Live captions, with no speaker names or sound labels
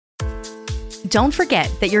Don't forget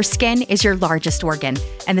that your skin is your largest organ,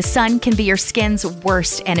 and the sun can be your skin's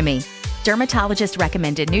worst enemy. Dermatologist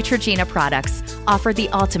recommended Neutrogena products offer the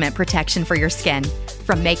ultimate protection for your skin.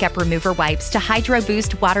 From makeup remover wipes to Hydro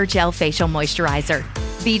Boost Water Gel Facial Moisturizer,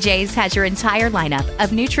 BJ's has your entire lineup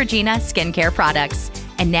of Neutrogena skincare products.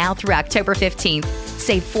 And now through October 15th,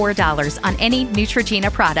 save $4 on any Neutrogena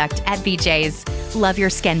product at BJ's. Love your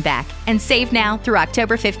skin back and save now through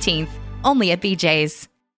October 15th, only at BJ's.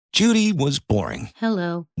 Judy was boring.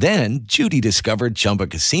 Hello. Then Judy discovered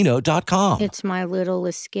ChumbaCasino.com. It's my little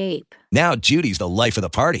escape. Now Judy's the life of the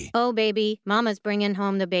party. Oh, baby, mama's bringing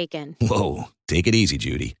home the bacon. Whoa, take it easy,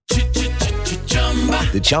 Judy.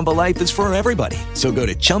 The Chumba life is for everybody. So go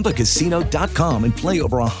to ChumbaCasino.com and play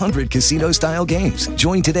over 100 casino-style games.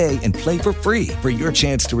 Join today and play for free for your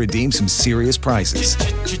chance to redeem some serious prizes.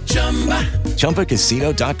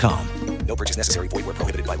 ChumbaCasino.com. No purchase necessary. Void where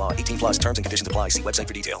prohibited by law. 18 plus terms and conditions apply. See website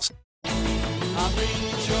for details.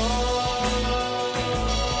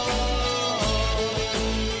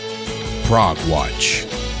 Prog Watch.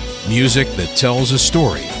 Music that tells a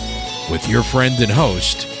story with your friend and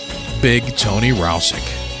host, Big Tony Rousick,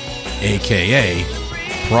 a.k.a.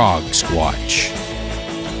 Prog Squatch.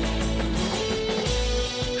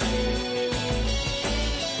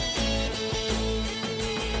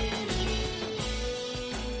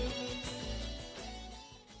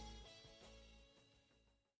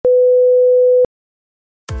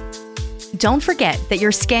 Don't forget that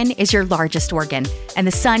your skin is your largest organ, and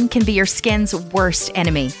the sun can be your skin's worst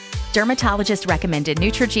enemy. Dermatologist recommended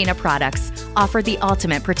Neutrogena products offer the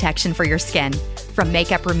ultimate protection for your skin. From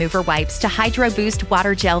makeup remover wipes to Hydro Boost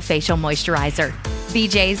Water Gel Facial Moisturizer,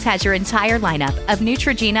 BJ's has your entire lineup of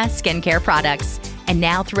Neutrogena skincare products. And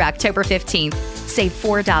now through October 15th, save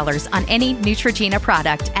 $4 on any Neutrogena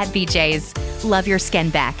product at BJ's. Love your skin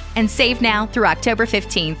back and save now through October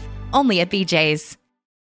 15th, only at BJ's.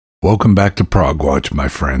 Welcome back to Prog Watch, my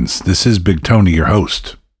friends. This is Big Tony, your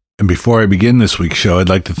host. And before I begin this week's show, I'd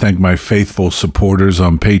like to thank my faithful supporters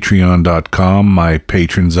on Patreon.com, my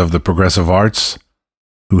patrons of the progressive arts,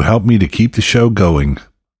 who help me to keep the show going.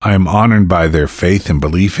 I am honored by their faith and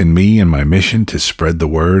belief in me and my mission to spread the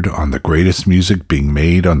word on the greatest music being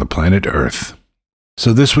made on the planet Earth.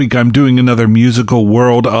 So this week I'm doing another musical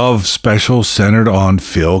World of special centered on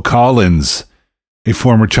Phil Collins. A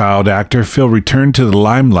former child actor, Phil returned to the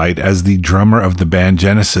limelight as the drummer of the band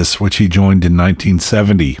Genesis, which he joined in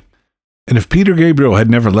 1970. And if Peter Gabriel had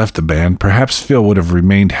never left the band, perhaps Phil would have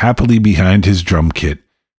remained happily behind his drum kit,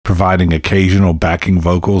 providing occasional backing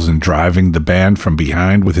vocals and driving the band from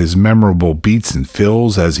behind with his memorable beats and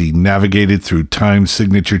fills as he navigated through time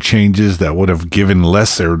signature changes that would have given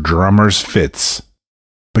lesser drummers fits.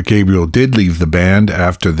 But Gabriel did leave the band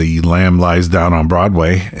after The Lamb Lies Down on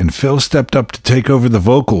Broadway, and Phil stepped up to take over the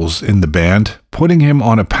vocals in the band, putting him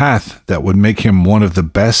on a path that would make him one of the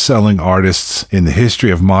best-selling artists in the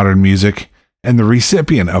history of modern music and the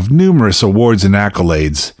recipient of numerous awards and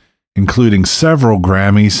accolades, including several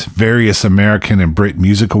Grammys, various American and Brit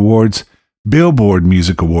Music Awards, Billboard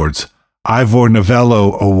Music Awards, Ivor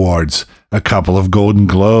Novello Awards, a couple of Golden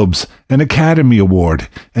Globes, an Academy Award,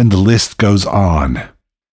 and the list goes on.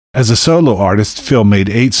 As a solo artist, Phil made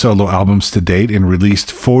 8 solo albums to date and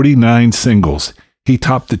released 49 singles. He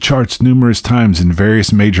topped the charts numerous times in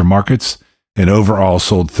various major markets and overall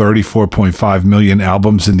sold 34.5 million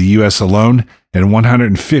albums in the US alone and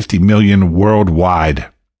 150 million worldwide.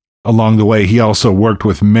 Along the way, he also worked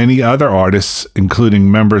with many other artists,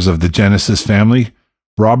 including members of the Genesis family,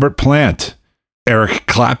 Robert Plant, Eric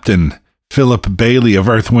Clapton, Philip Bailey of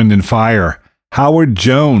Earth, Wind & Fire, Howard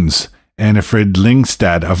Jones, Annifrid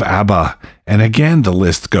Lyngstad of ABBA, and again the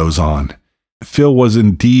list goes on. Phil was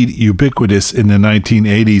indeed ubiquitous in the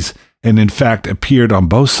 1980s and in fact appeared on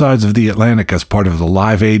both sides of the Atlantic as part of the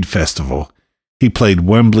Live Aid Festival. He played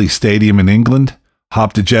Wembley Stadium in England,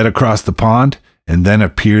 hopped a jet across the pond, and then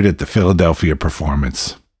appeared at the Philadelphia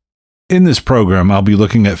performance. In this program, I'll be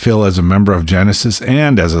looking at Phil as a member of Genesis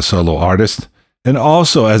and as a solo artist, and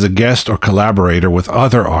also as a guest or collaborator with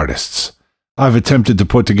other artists. I've attempted to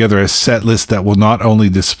put together a set list that will not only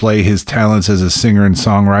display his talents as a singer and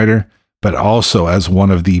songwriter, but also as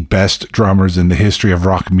one of the best drummers in the history of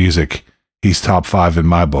rock music. He's top 5 in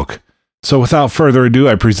my book. So without further ado,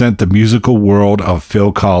 I present the musical world of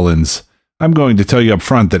Phil Collins. I'm going to tell you up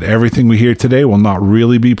front that everything we hear today will not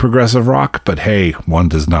really be progressive rock, but hey, one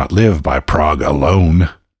does not live by prog alone.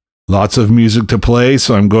 Lots of music to play,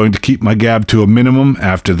 so I'm going to keep my gab to a minimum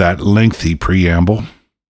after that lengthy preamble.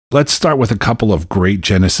 Let's start with a couple of great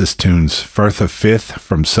Genesis tunes, Firth of Fifth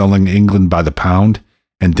from Selling England by the Pound,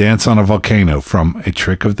 and Dance on a Volcano from A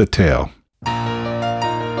Trick of the Tail.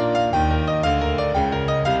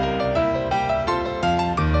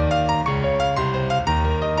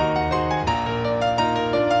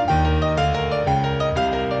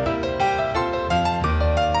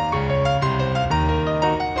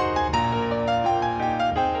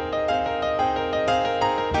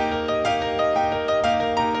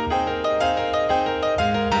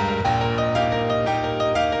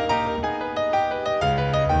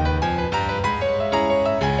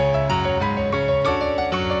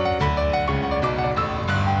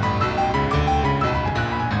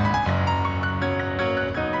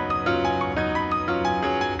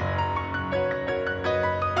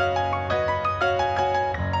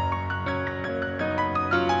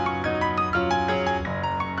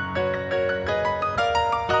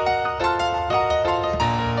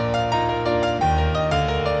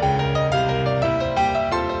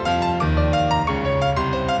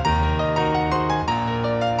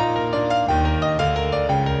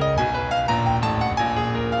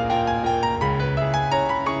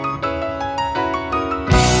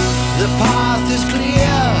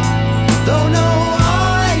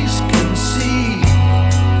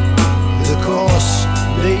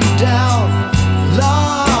 down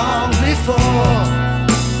long before.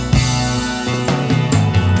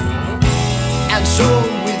 And so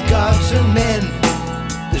with gods and men,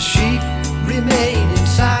 the sheep remain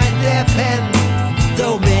inside their pen,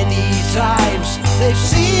 though many times they've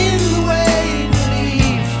seen the way to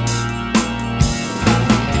leave.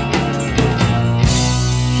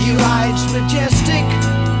 He rides majestic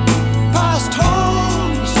past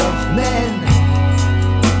homes of men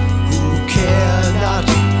who care not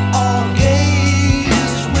or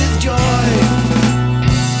gaze with joy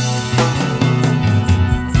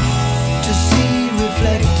to see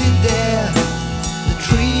reflected there the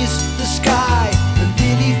trees, the sky, the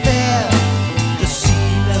lily fair. The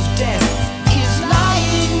scene of death is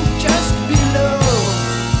lying just below.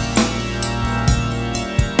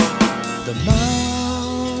 The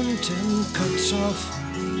mountain cuts off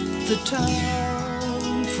the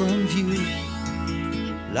town from view,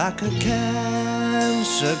 like a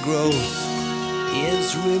cancer growth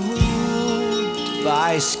is removed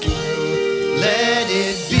by skill. Let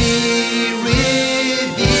it be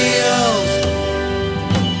revealed.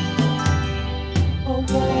 A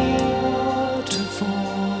waterfall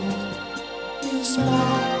is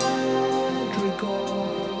madrigal,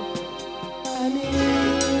 an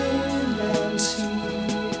inland sea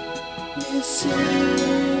is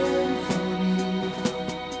symphony.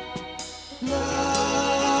 Na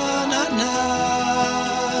na na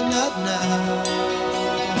na na.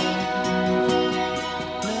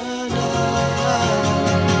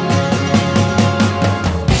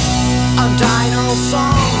 Dino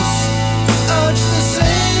songs urge the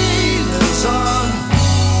sailors on,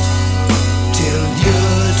 till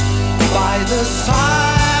lured by the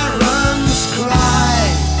siren's cry.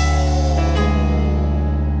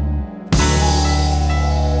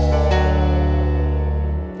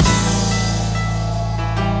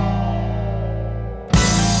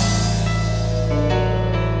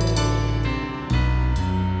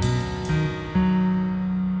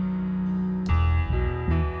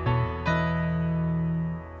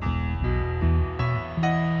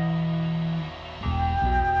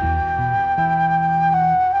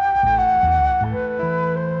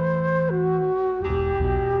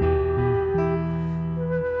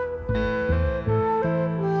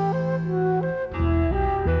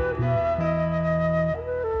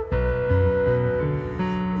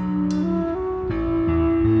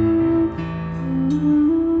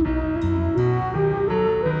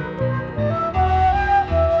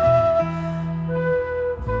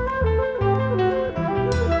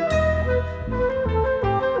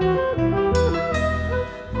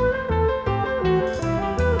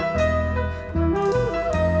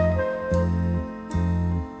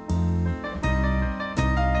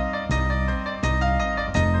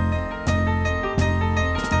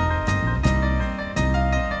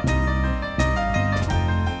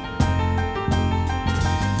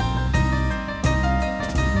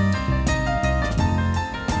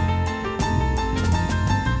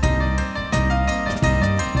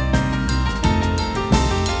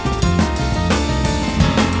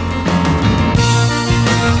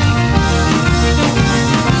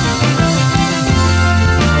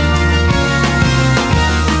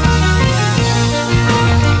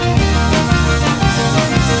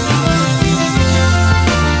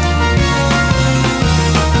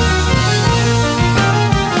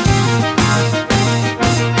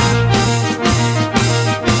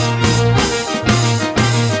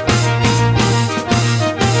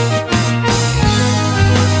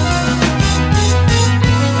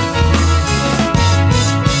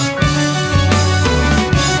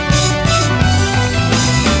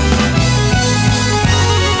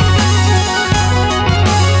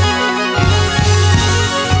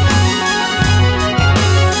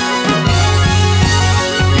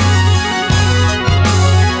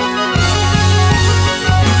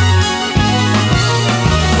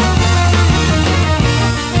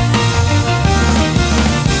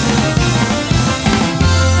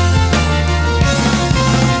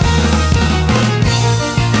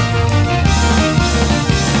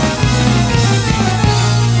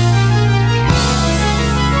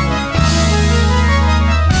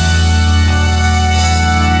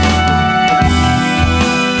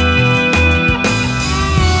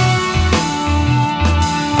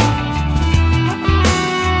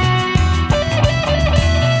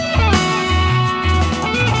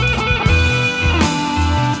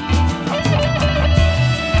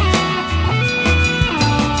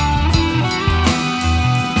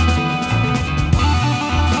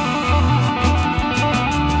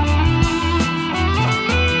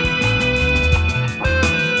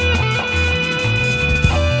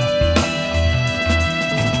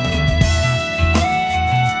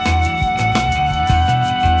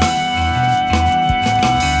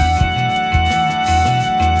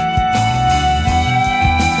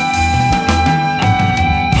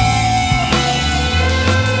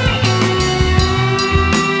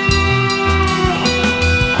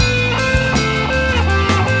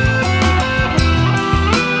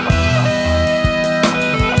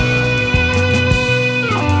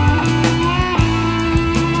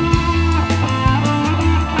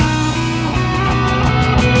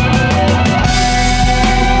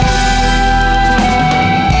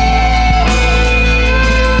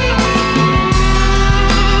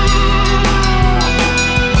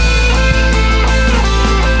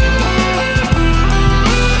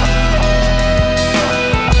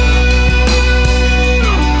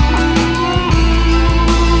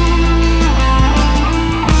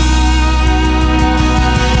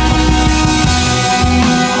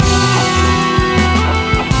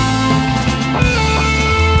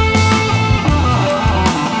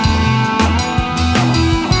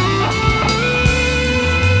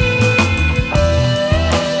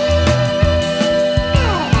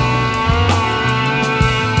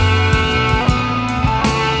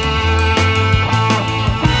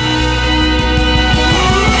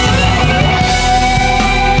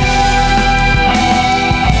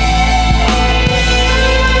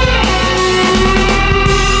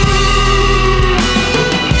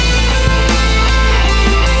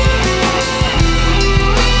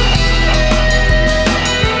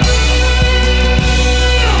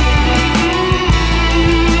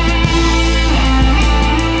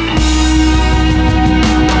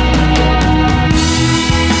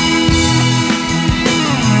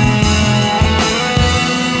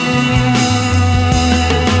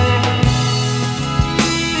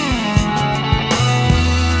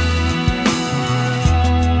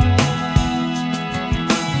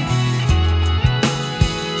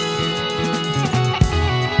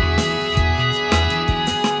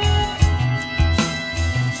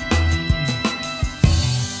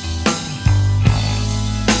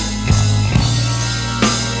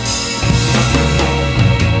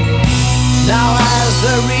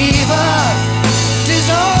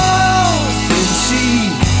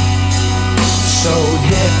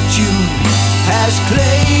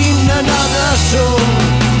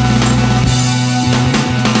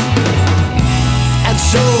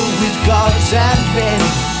 sandmen.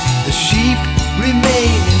 The sheep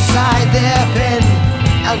remain inside their pen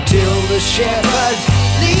until the shepherd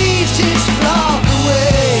leads his flock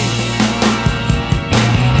away.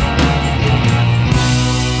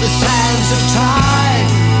 The sands of time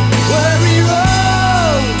were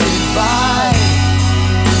eroded by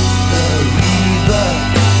the river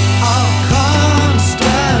of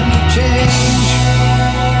constant change.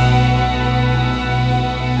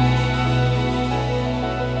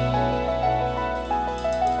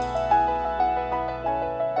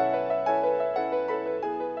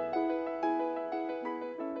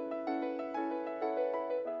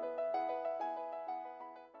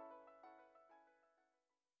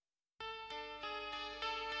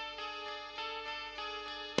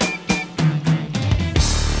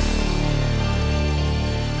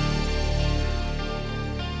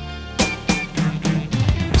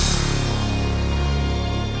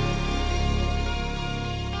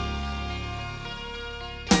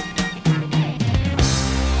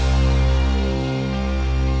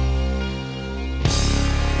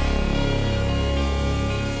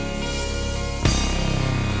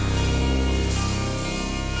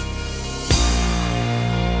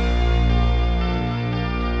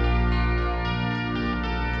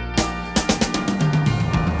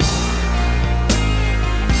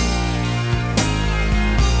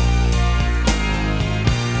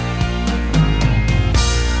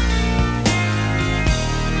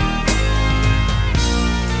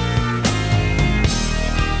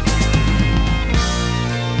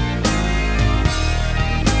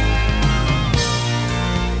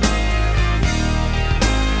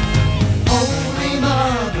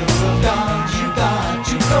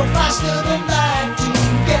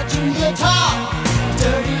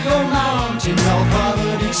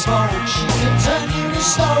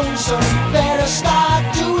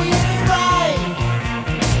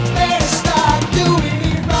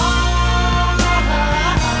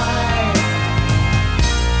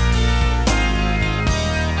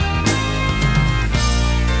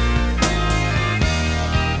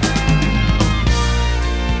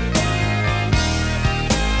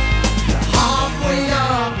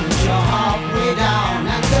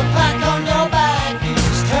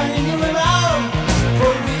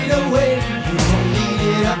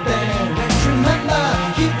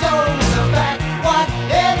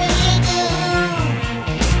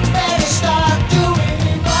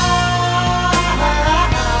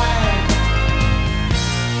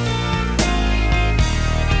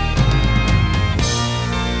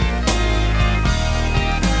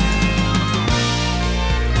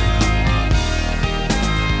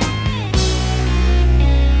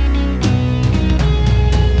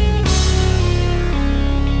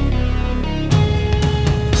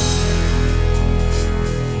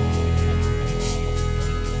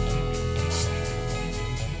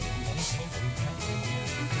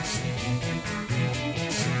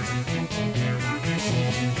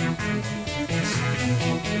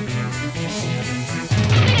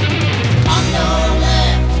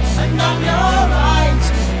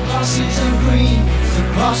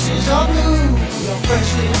 crosses are blue, your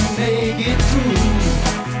friends didn't make it through.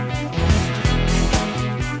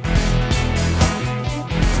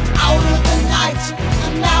 Out of the night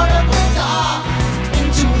and out of the dark,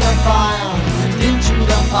 into the fire and into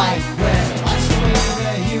the fight. Well, that's the way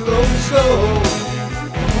the heroes go.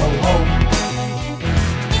 Oh, oh.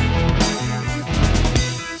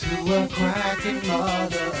 To a cracking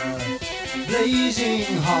mother, blazing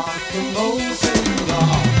hot, the molten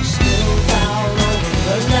rock spilled down over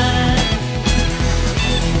the land.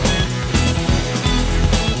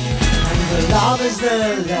 And the love is the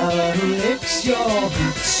lover who licks your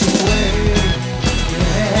boots away.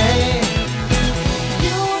 Yeah.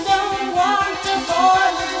 You don't want to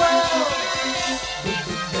fall as well, but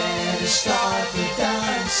you better start the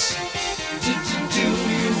dance. Do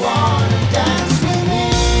you want to dance with me?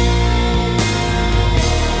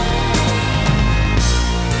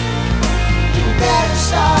 Better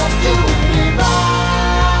start doing me right.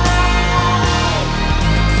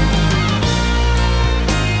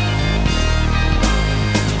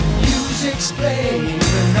 Music's playing,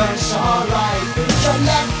 the notes are right.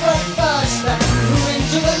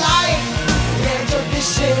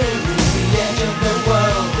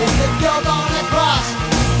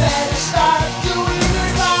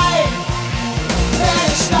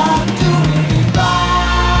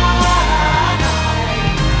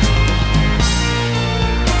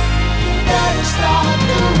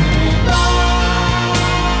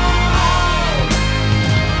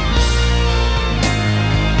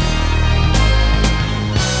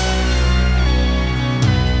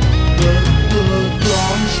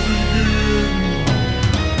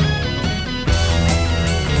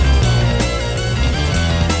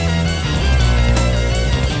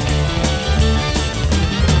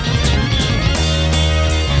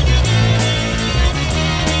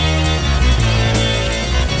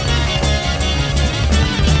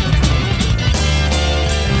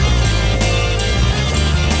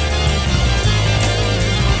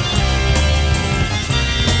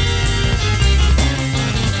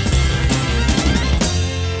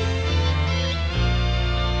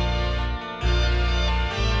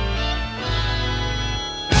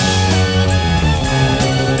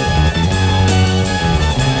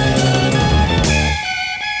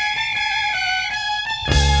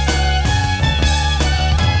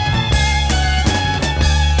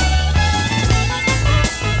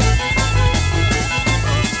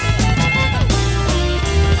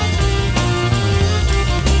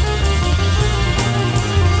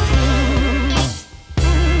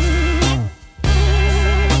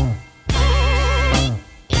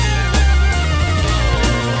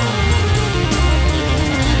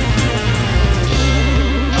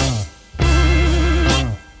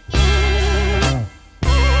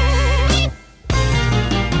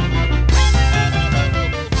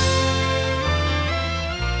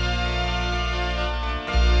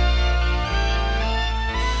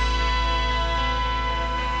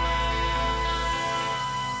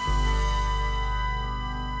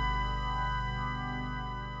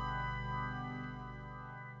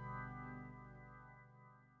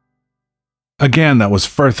 Again, that was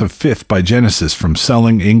Firth of Fifth by Genesis from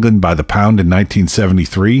Selling England by the Pound in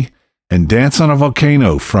 1973, and Dance on a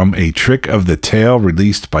Volcano from A Trick of the Tail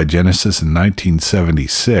released by Genesis in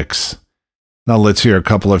 1976. Now let's hear a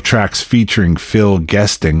couple of tracks featuring Phil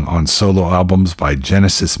guesting on solo albums by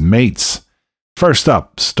Genesis mates. First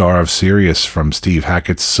up, Star of Sirius from Steve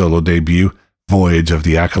Hackett's solo debut, Voyage of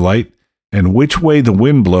the Acolyte, and Which Way the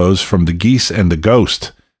Wind Blows from The Geese and the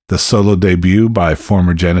Ghost, the solo debut by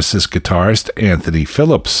former Genesis guitarist Anthony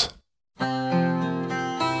Phillips.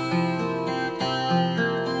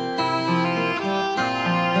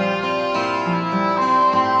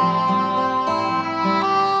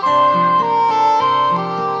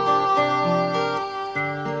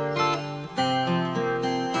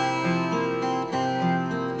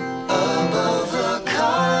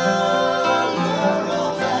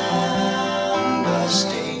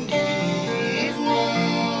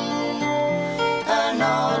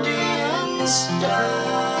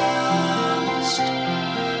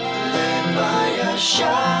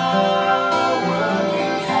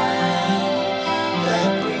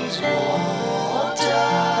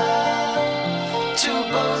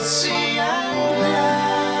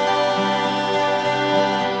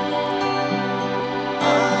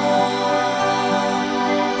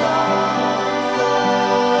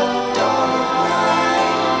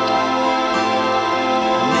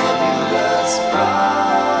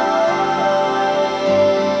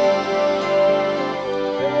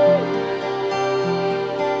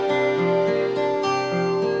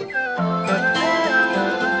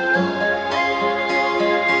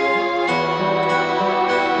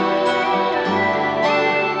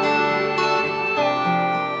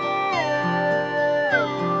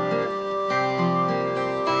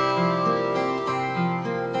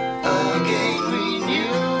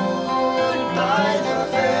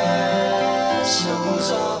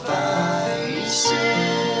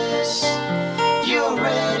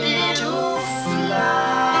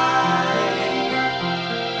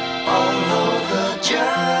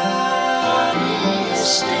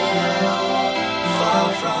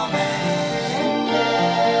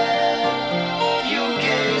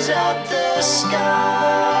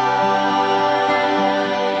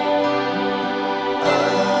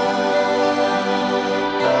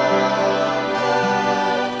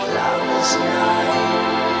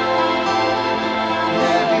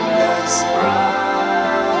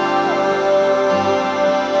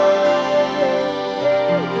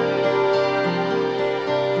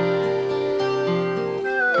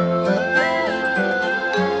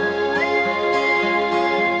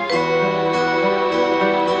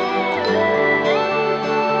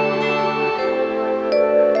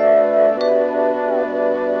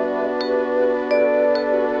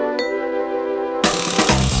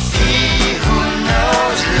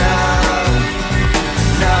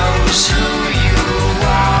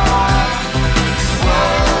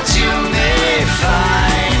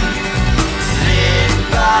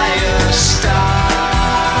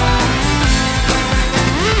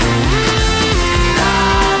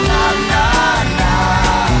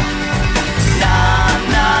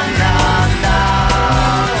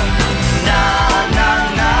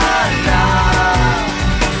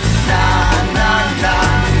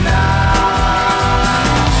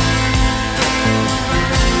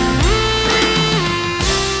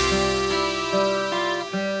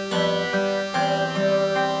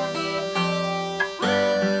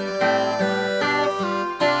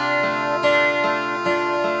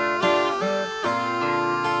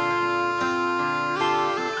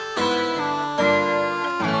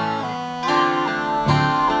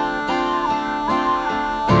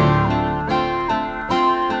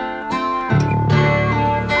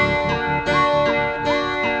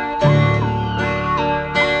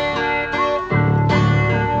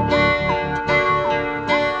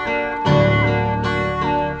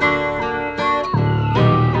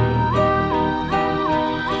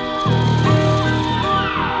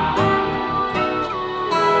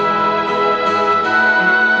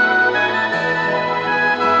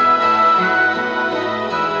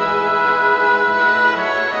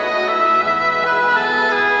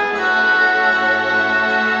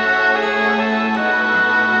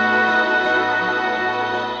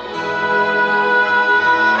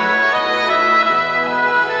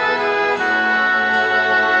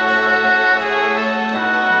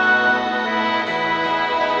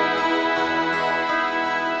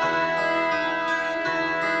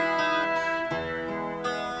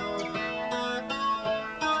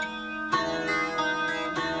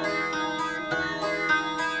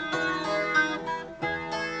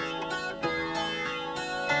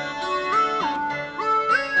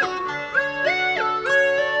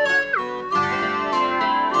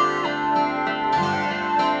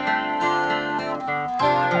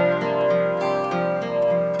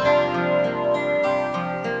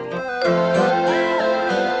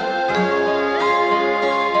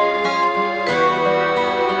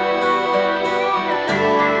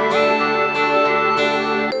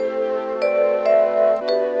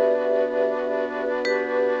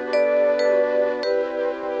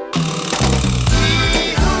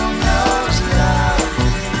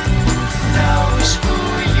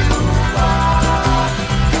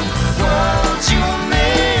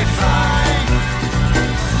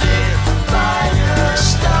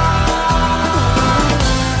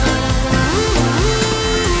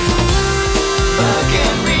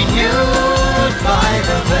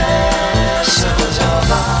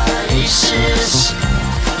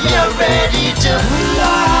 ready to fly.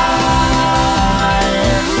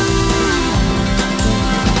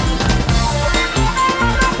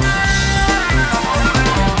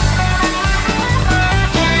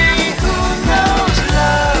 He who knows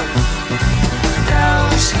love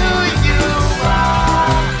knows who you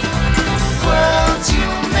are. Worlds you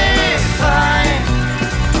may find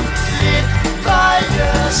lit by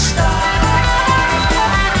the stars.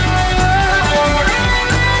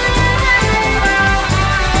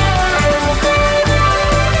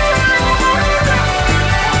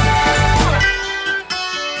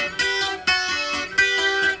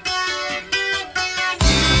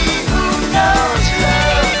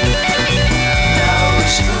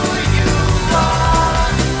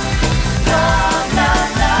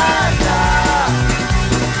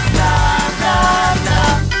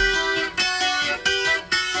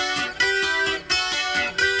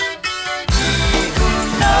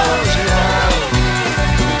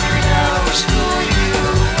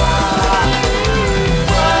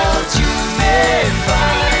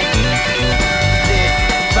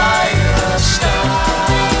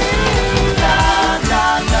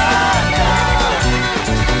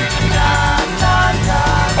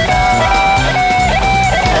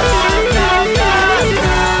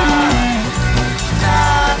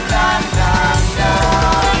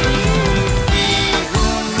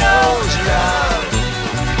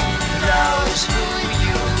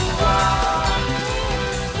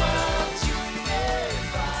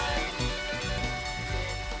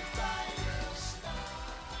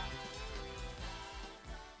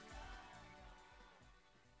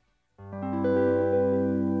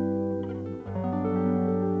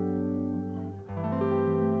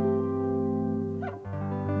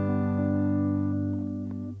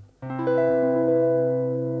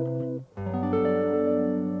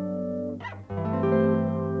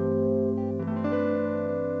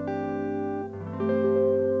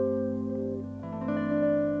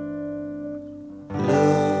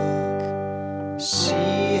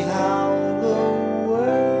 See how the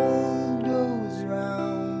world goes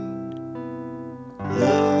round.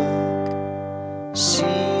 Look,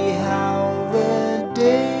 see how the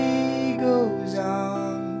day goes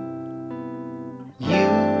on. You,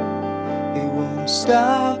 it won't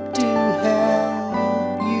stop to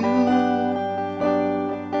help you.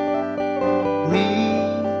 Me,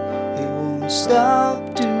 it won't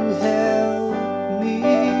stop to help me.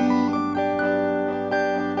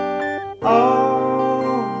 All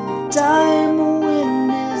the time the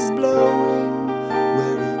wind is blowing,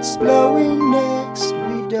 where it's blowing next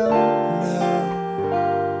we don't know.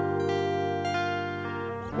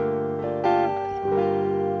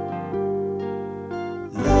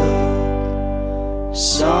 Look,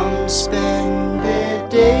 some spend their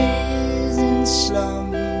days in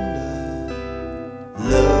slumber.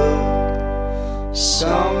 Look,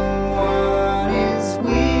 someone is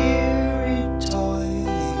weary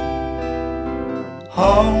toiling.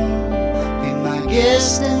 Home, be my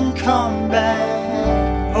guest and come back.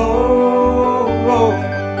 Oh,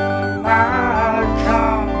 I'll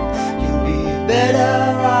come. You'll be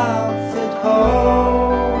better off at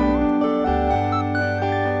home.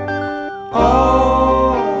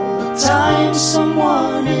 All the time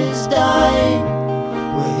someone is dying,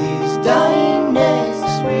 where he's dying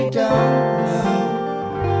next we don't know.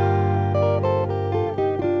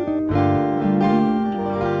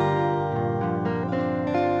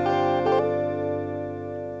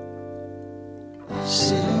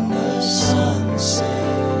 Sit in the sunset,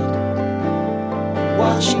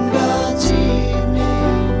 watching God's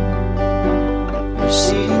evening,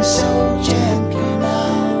 receding so gently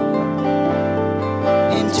now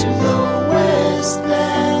into the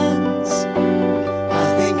westlands. I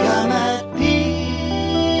think I'm at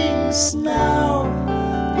peace now,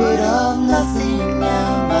 but of nothing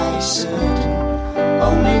am I certain,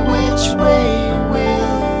 only which way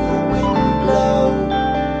will the wind blow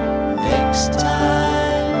next time.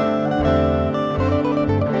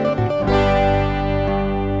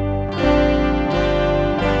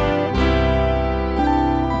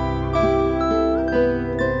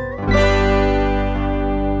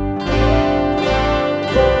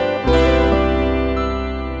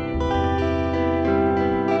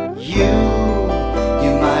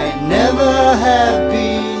 You might never have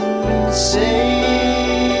been saved.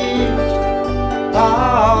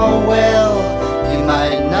 Oh well, you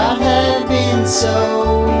might not have been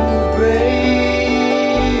so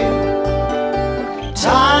brave.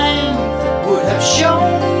 Time would have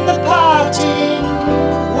shown the parting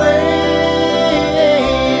waves,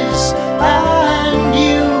 and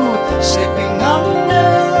you slipping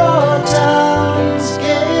under autumn's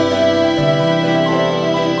gale.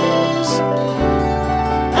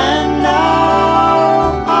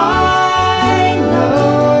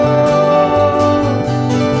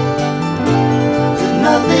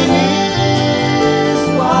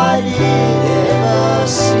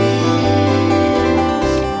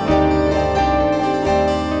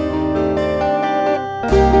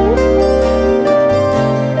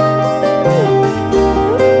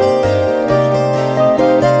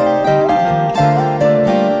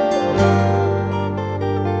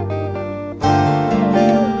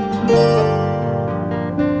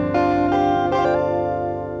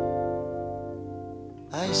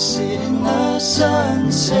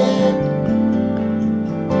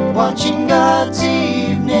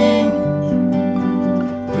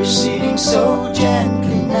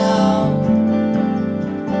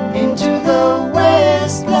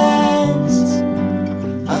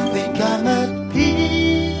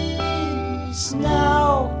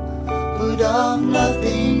 of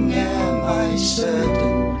nothing am I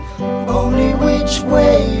certain. Only which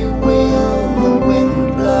way will the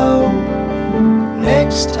wind blow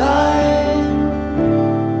next time?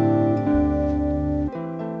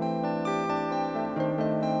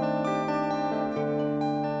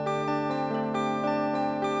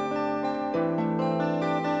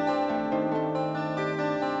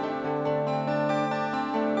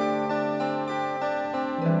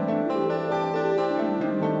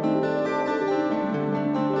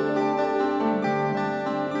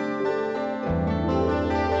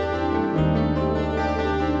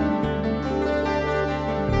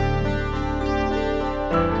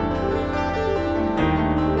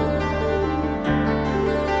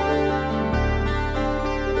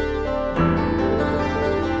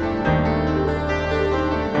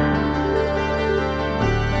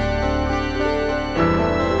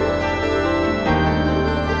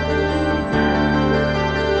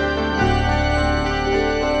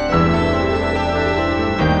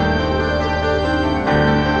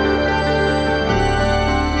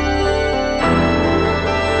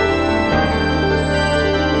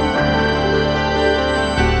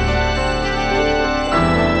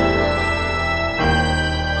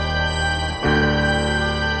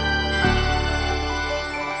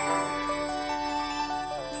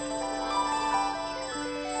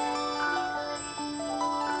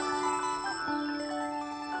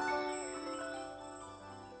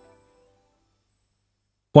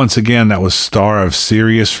 Once again, that was Star of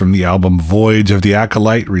Sirius from the album Voyage of the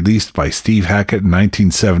Acolyte, released by Steve Hackett in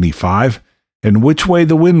 1975, and Which Way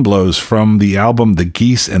the Wind Blows from the album The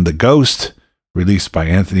Geese and the Ghost, released by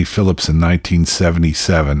Anthony Phillips in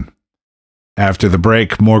 1977. After the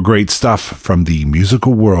break, more great stuff from the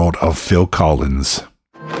musical world of Phil Collins.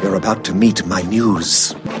 You're about to meet my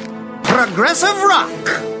muse. Progressive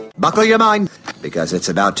rock! Buckle your mind, because it's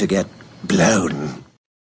about to get blown.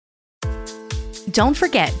 Don't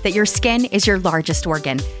forget that your skin is your largest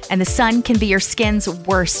organ, and the sun can be your skin's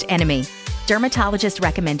worst enemy.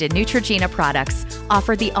 Dermatologist-recommended Neutrogena products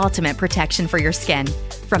offer the ultimate protection for your skin.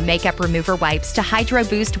 From makeup remover wipes to Hydro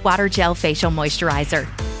Boost Water Gel Facial Moisturizer,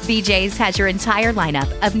 BJ's has your entire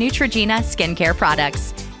lineup of Neutrogena skincare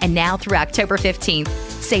products. And now through October 15th,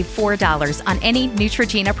 save $4 on any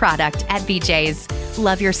Neutrogena product at BJ's.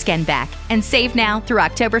 Love your skin back and save now through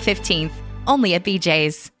October 15th, only at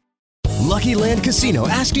BJ's. Lucky Land Casino,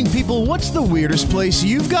 asking people, what's the weirdest place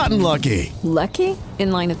you've gotten lucky? Lucky?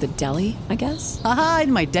 In line at the deli, I guess? Aha,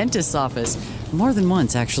 in my dentist's office. More than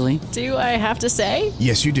once, actually. Do I have to say?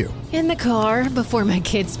 Yes, you do. In the car before my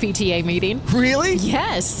kids' PTA meeting. Really?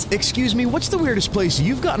 Yes. Excuse me, what's the weirdest place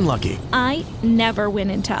you've gotten lucky? I never win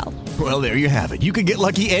and tell. Well, there you have it. You can get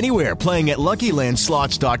lucky anywhere, playing at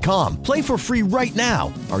LuckyLandSlots.com. Play for free right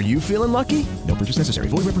now. Are you feeling lucky? No purchase necessary.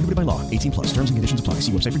 Void where prohibited by law. 18+. Terms and conditions apply.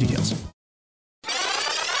 See website for details.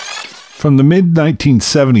 From the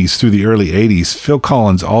mid-1970s through the early 80s, Phil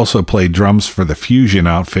Collins also played drums for the fusion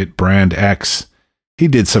outfit Brand X. He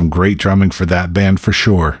did some great drumming for that band for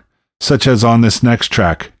sure, such as on this next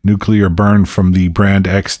track, Nuclear Burn from the Brand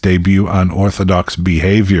X debut Unorthodox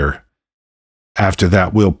Behavior. After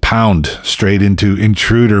that, we'll pound straight into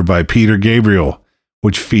Intruder by Peter Gabriel,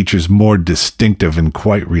 which features more distinctive and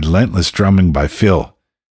quite relentless drumming by Phil.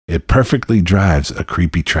 It perfectly drives a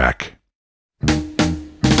creepy track.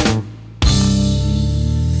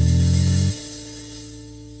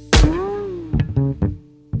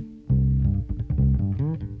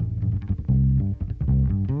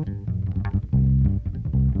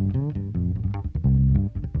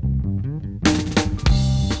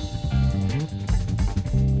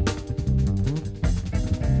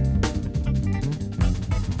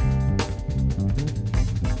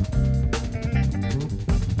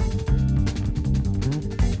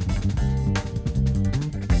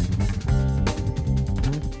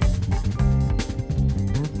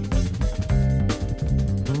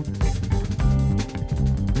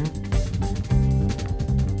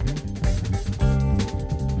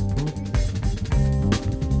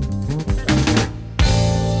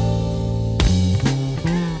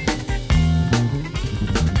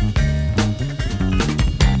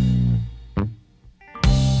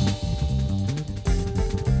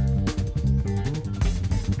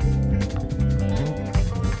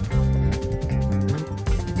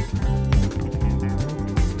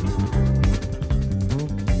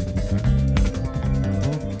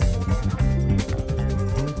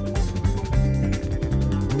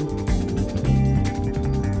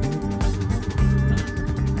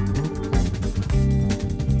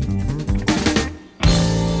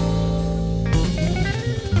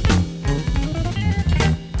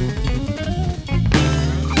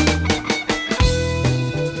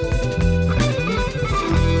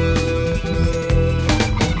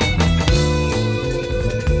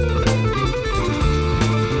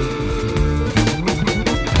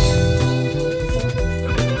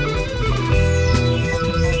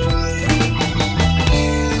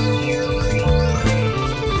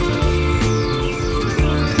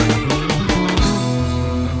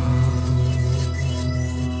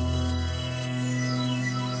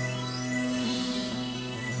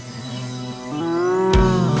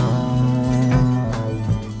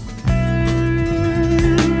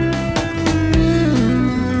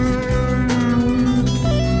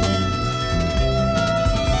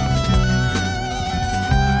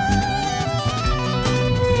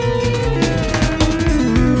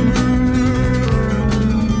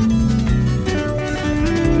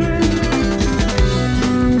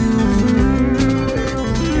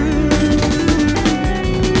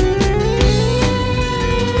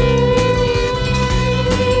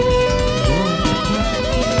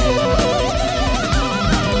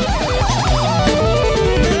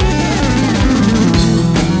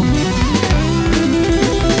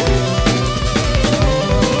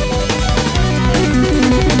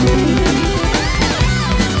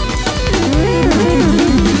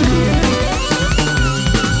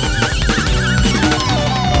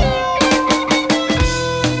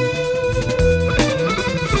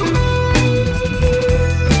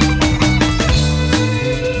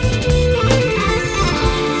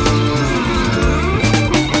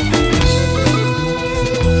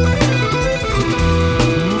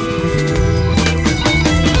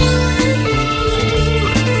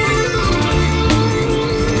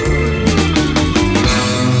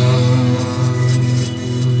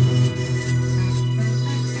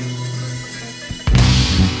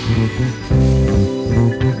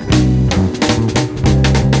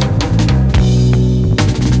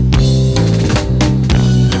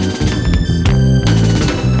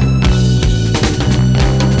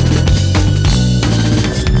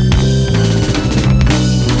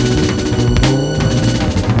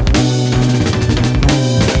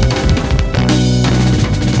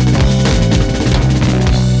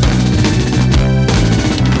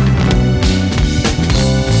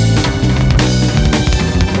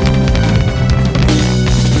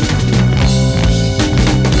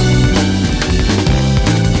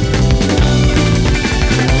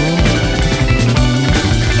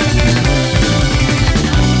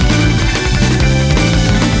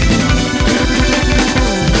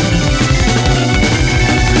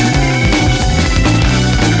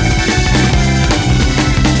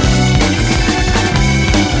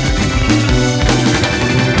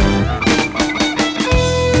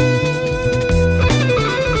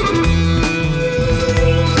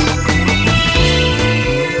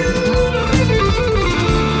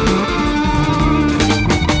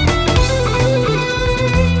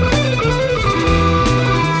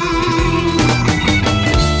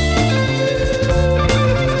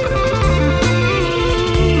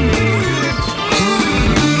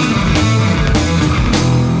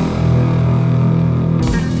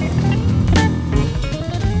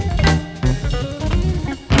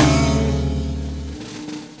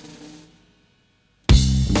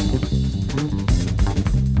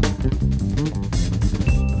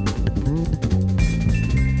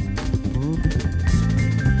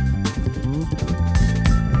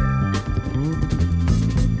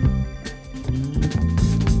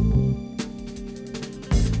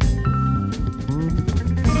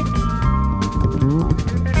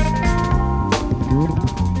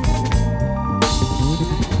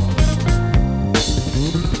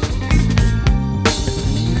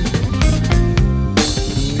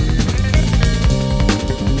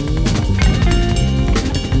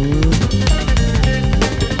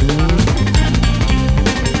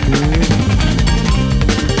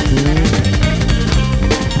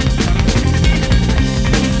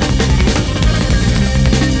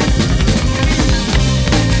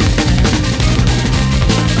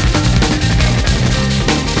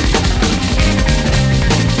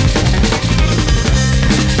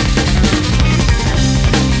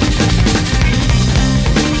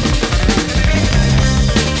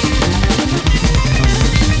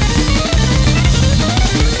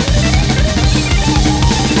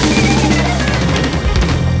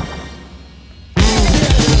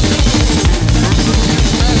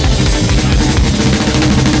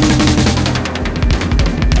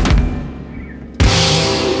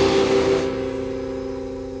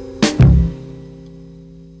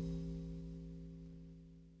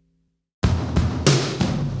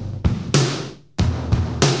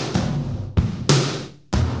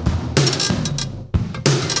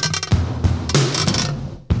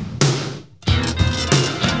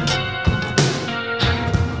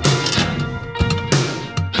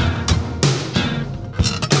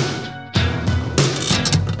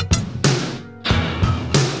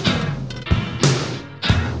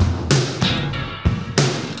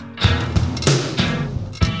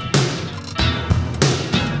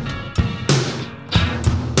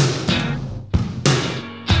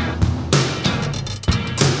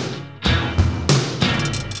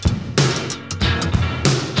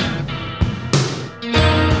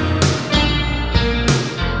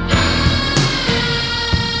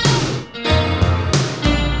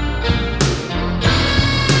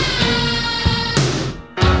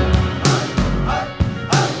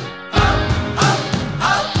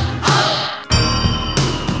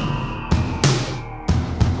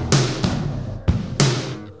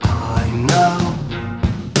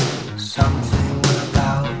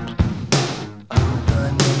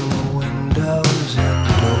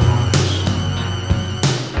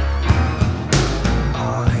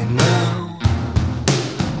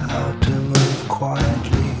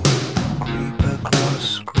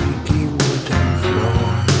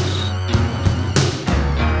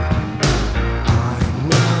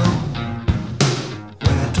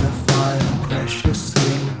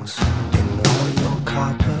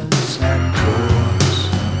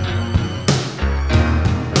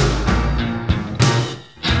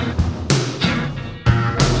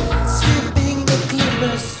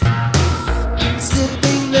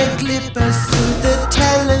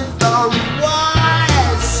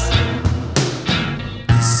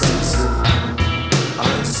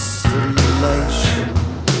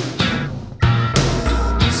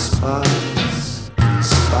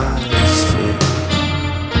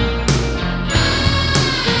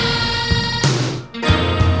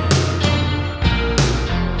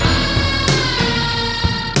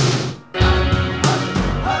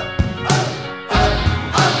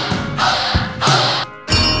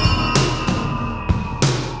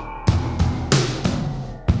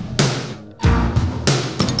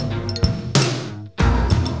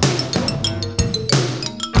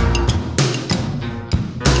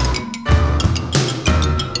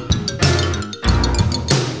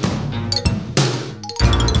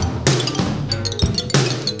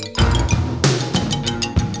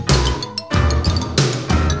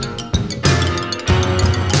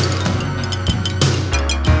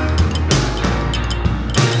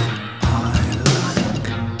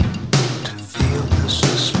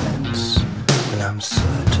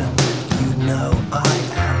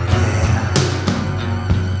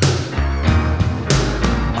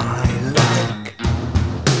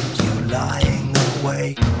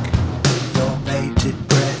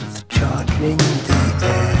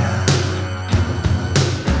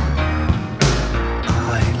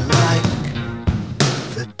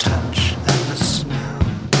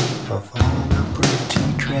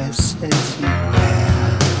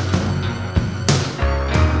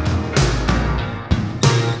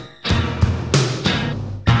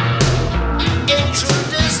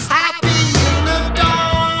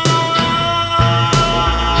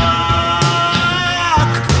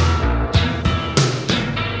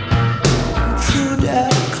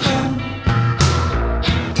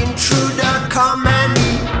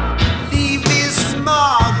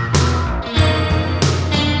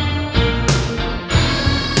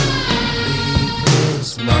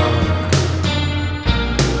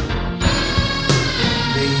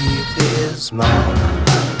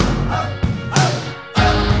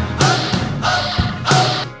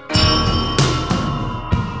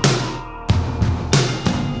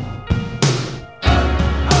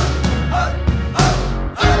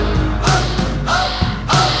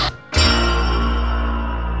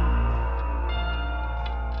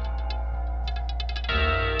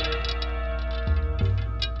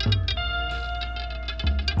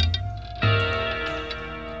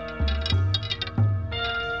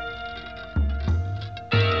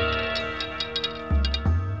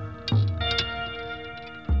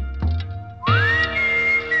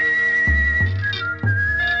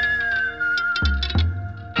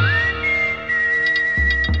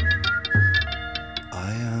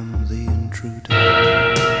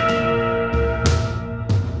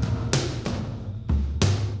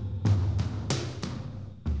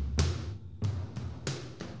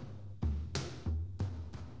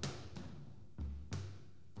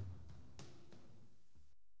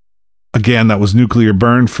 Again, that was Nuclear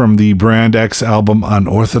Burn from the Brand X album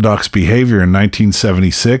Unorthodox Behavior in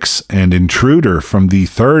 1976, and Intruder from the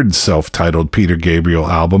third self-titled Peter Gabriel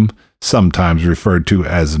album, sometimes referred to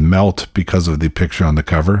as Melt because of the picture on the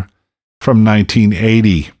cover, from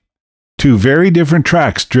 1980. Two very different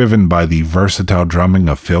tracks driven by the versatile drumming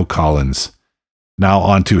of Phil Collins. Now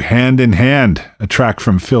on to Hand in Hand, a track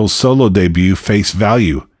from Phil's solo debut, Face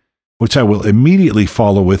Value, which I will immediately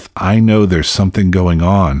follow with I Know There's Something Going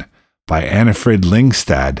On by Annifrid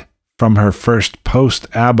Lyngstad from her first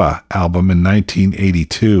post-ABBA album in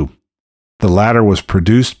 1982. The latter was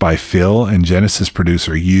produced by Phil and Genesis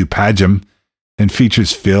producer Hugh Padgham and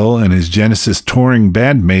features Phil and his Genesis touring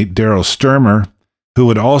bandmate Daryl Stuermer, who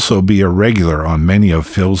would also be a regular on many of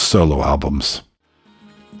Phil's solo albums.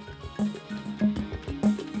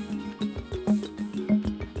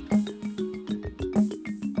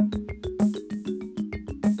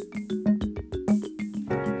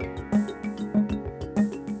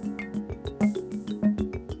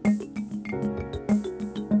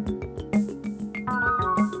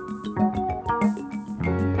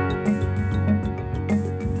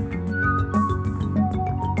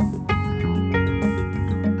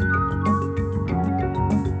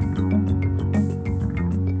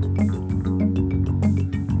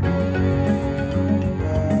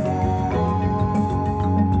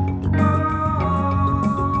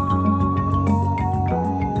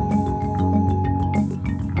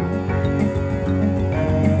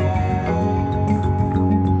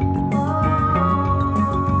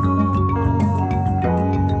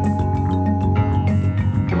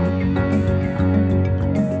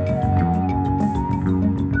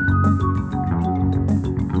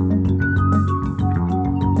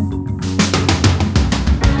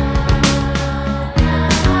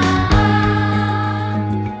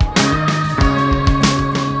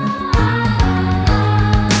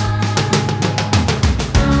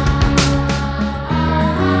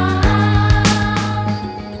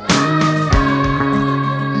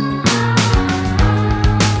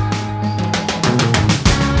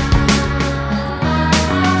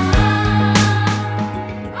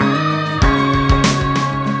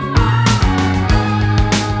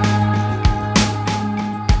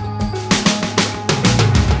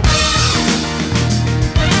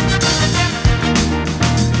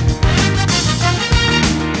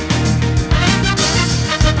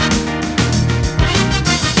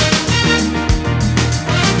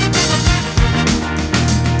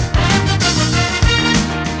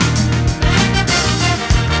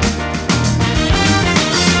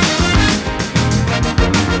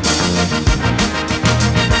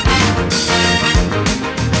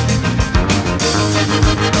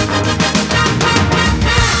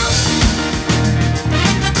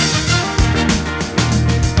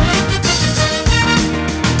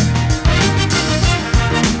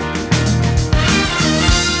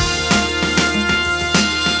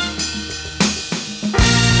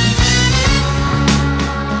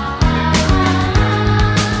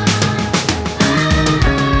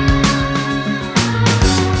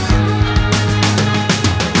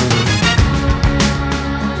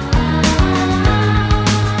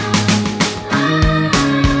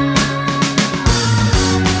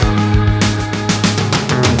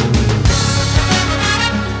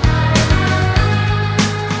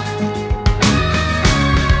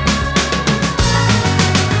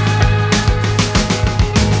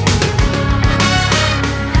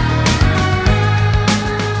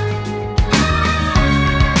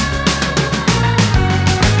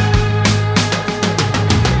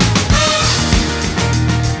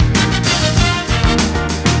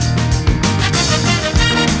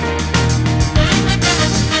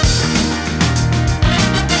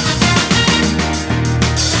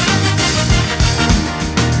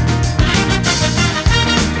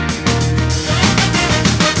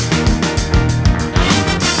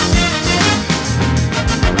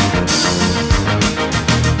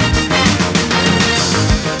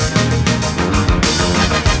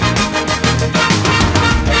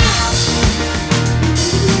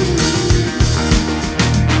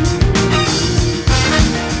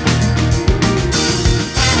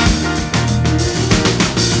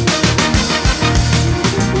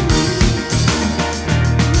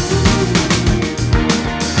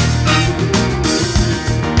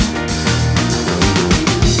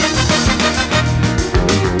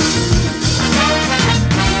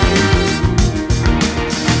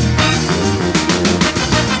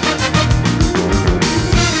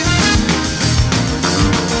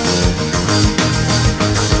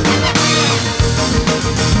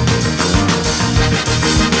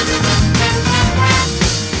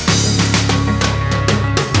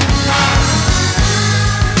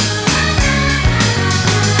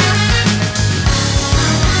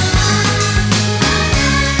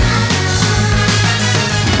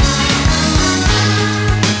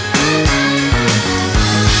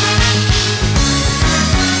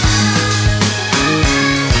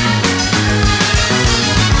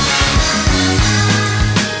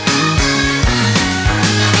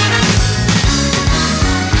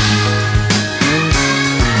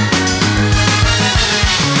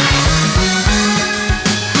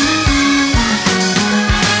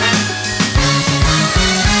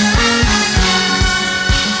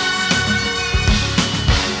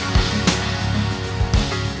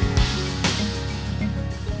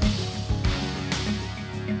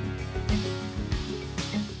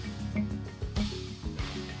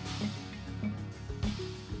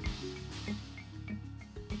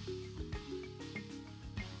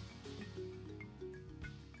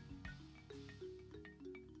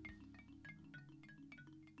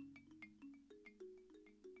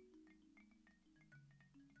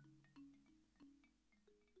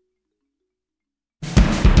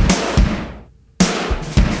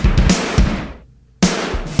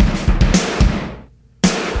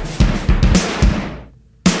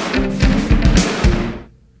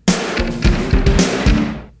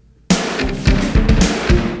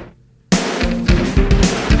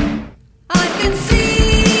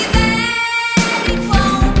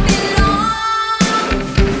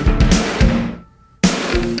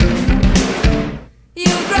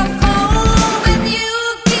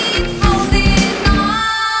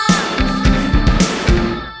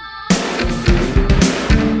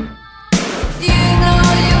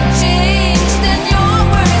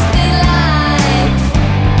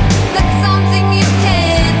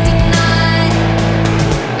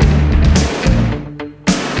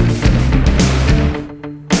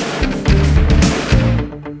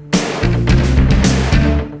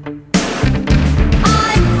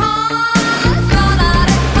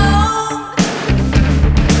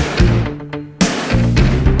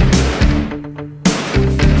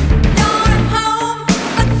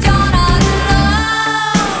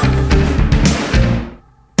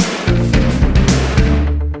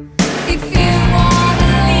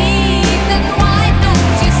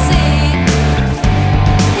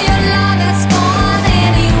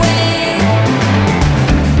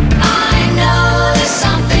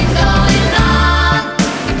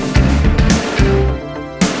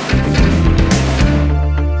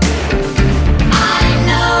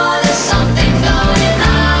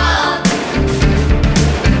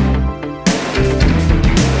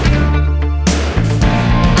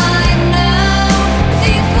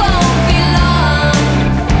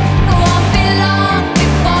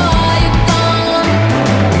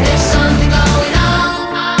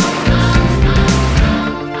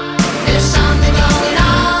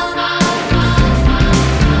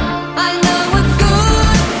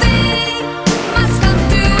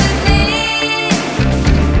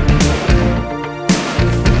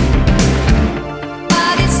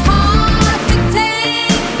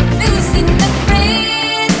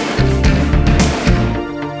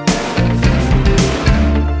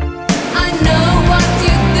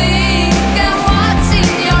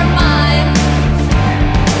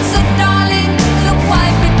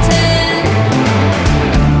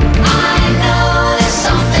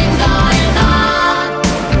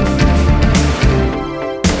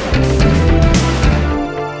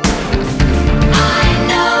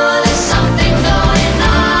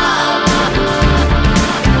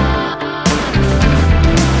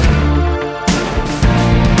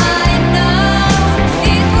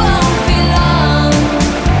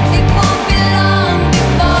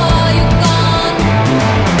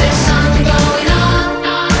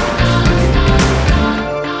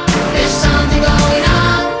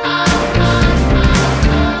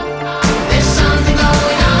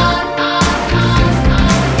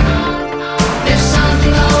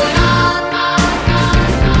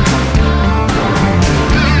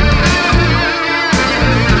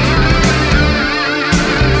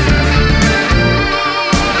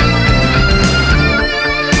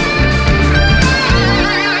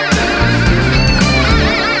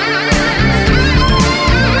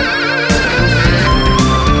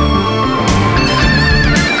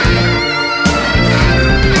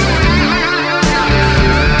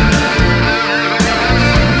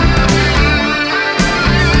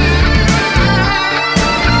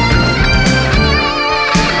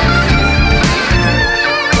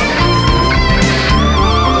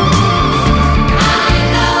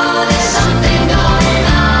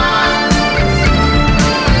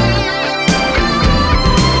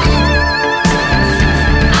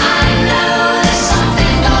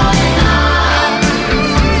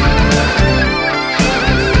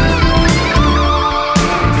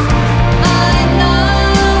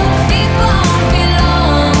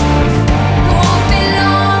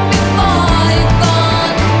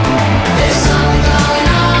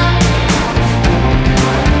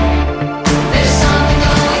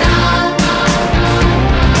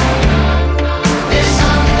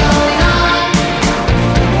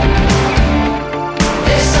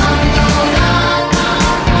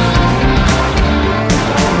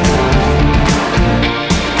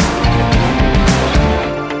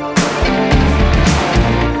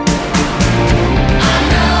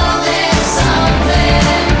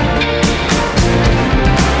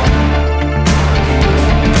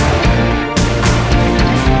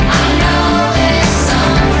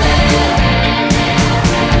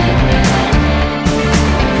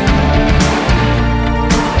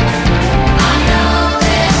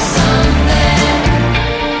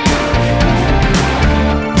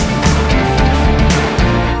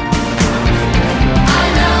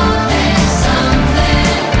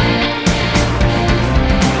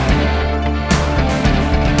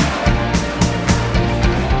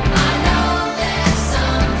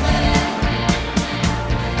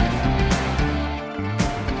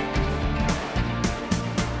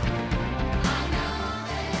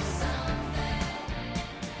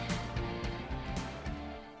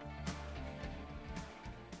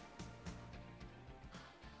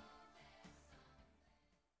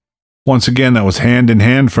 Once again, that was Hand in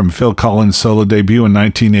Hand from Phil Collins' solo debut in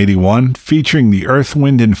 1981, featuring the Earth,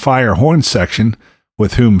 Wind & Fire horn section,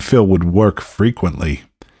 with whom Phil would work frequently.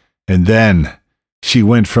 And then she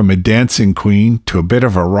went from a dancing queen to a bit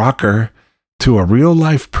of a rocker to a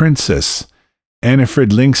real-life princess, Annifrid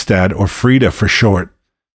Lyngstad, or Frida for short.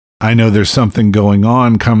 I Know There's Something Going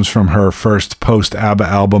On comes from her first post-ABBA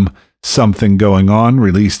album, Something Going On,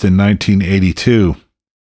 released in 1982.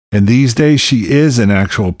 And these days she is an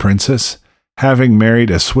actual princess, having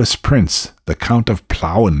married a Swiss prince, the Count of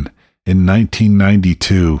Plauen, in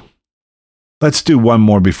 1992. Let's do one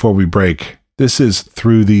more before we break. This is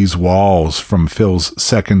Through These Walls from Phil's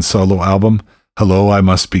second solo album, Hello, I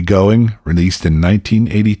Must Be Going, released in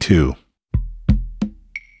 1982.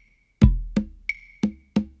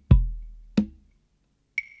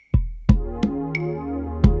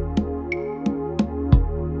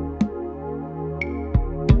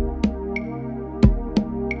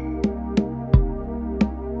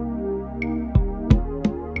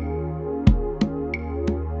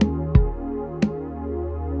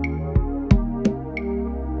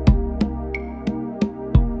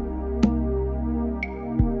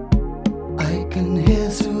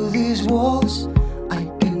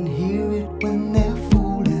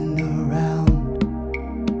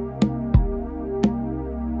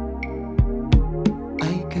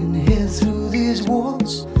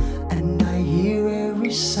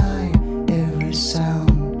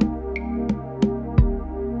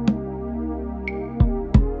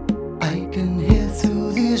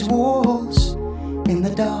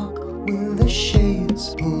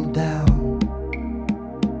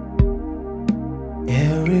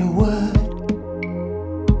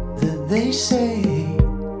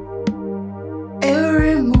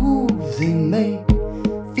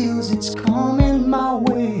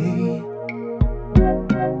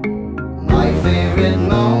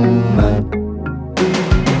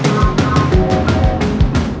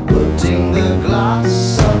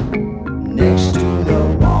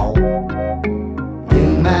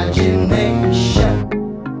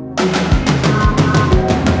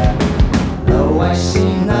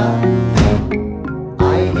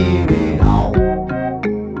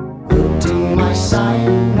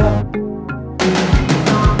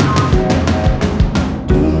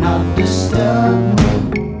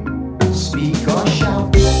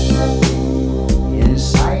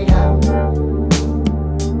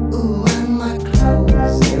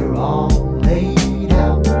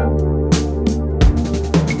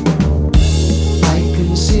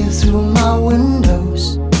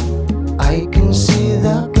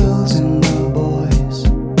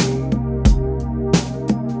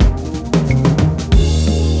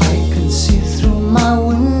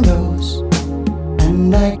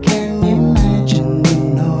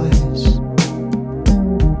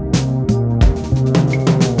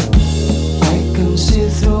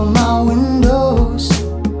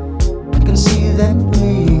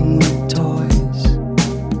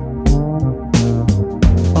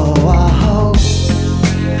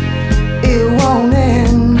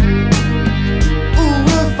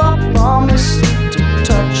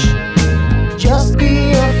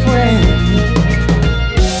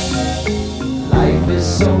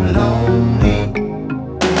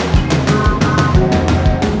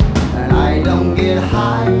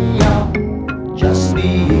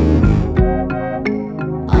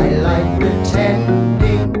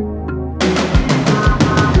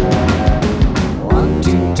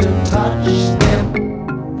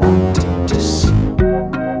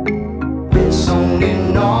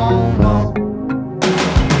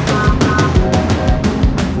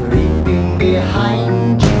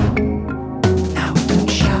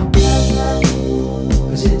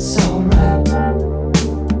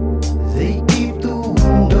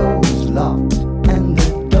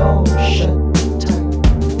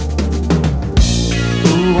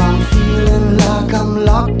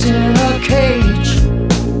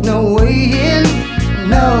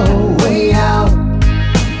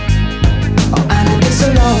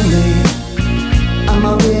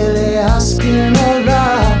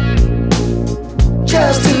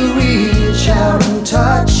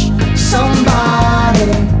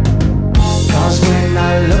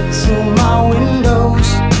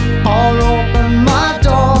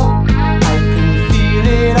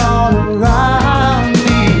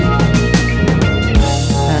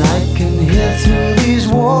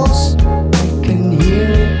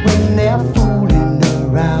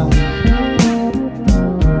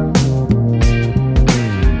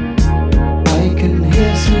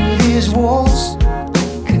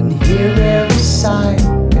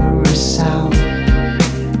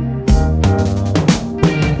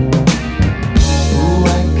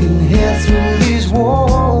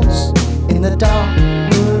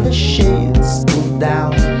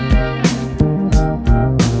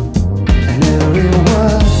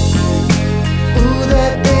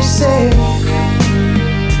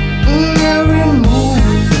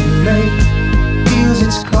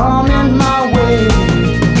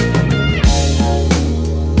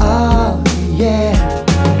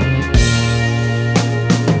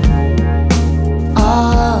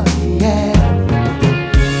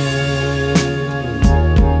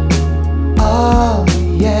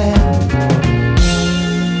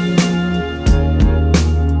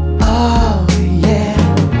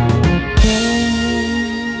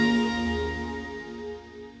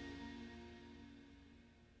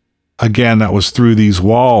 Again, that was Through These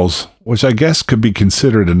Walls, which I guess could be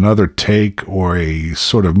considered another take or a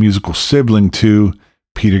sort of musical sibling to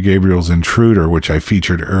Peter Gabriel's Intruder, which I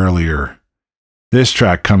featured earlier. This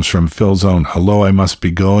track comes from Phil's own Hello, I Must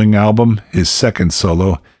Be Going album, his second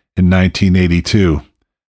solo in 1982.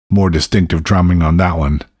 More distinctive drumming on that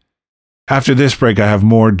one. After this break, I have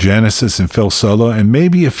more Genesis and Phil solo and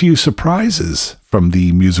maybe a few surprises from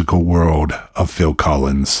the musical world of Phil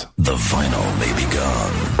Collins. The vinyl may be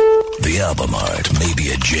gone. The album art may be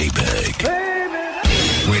a JPEG.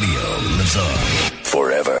 Radio lives on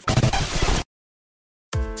forever.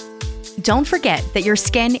 Don't forget that your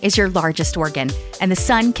skin is your largest organ, and the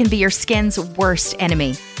sun can be your skin's worst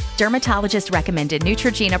enemy. Dermatologist recommended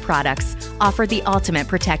Neutrogena products offer the ultimate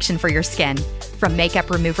protection for your skin. From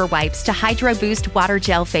makeup remover wipes to Hydro Boost Water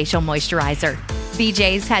Gel Facial Moisturizer,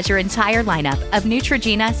 BJ's has your entire lineup of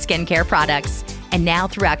Neutrogena skincare products. And now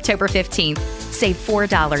through October 15th, save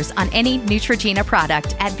 $4 on any Neutrogena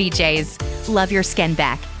product at BJ's. Love your skin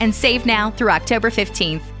back and save now through October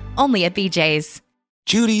 15th, only at BJ's.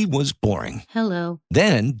 Judy was boring. Hello.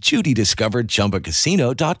 Then Judy discovered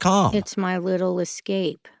ChumbaCasino.com. It's my little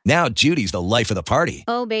escape. Now Judy's the life of the party.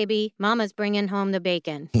 Oh, baby, mama's bringing home the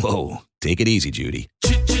bacon. Whoa, take it easy, Judy.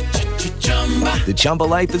 The Chumba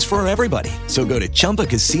life is for everybody. So go to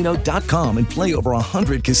ChumbaCasino.com and play over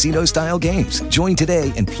 100 casino-style games. Join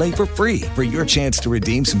today and play for free for your chance to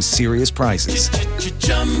redeem some serious prizes.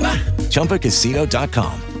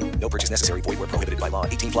 ChumbaCasino.com. No purchase necessary. Void where prohibited by law.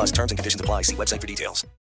 18 plus terms and conditions apply. See website for details.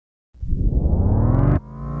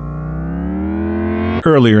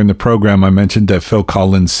 Earlier in the program, I mentioned that Phil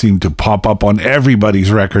Collins seemed to pop up on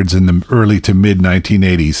everybody's records in the early to mid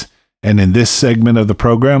 1980s. And in this segment of the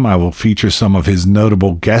program, I will feature some of his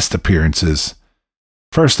notable guest appearances.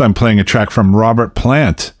 First, I'm playing a track from Robert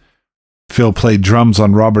Plant. Phil played drums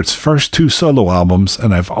on Robert's first two solo albums,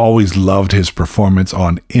 and I've always loved his performance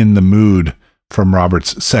on In the Mood from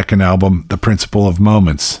Robert's second album, The Principle of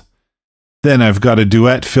Moments. Then I've got a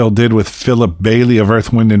duet Phil did with Philip Bailey of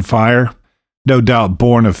Earth, Wind & Fire, no doubt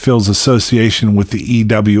born of Phil's association with the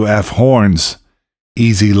EWF Horns.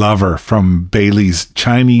 Easy Lover from Bailey's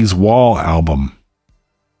Chinese Wall album.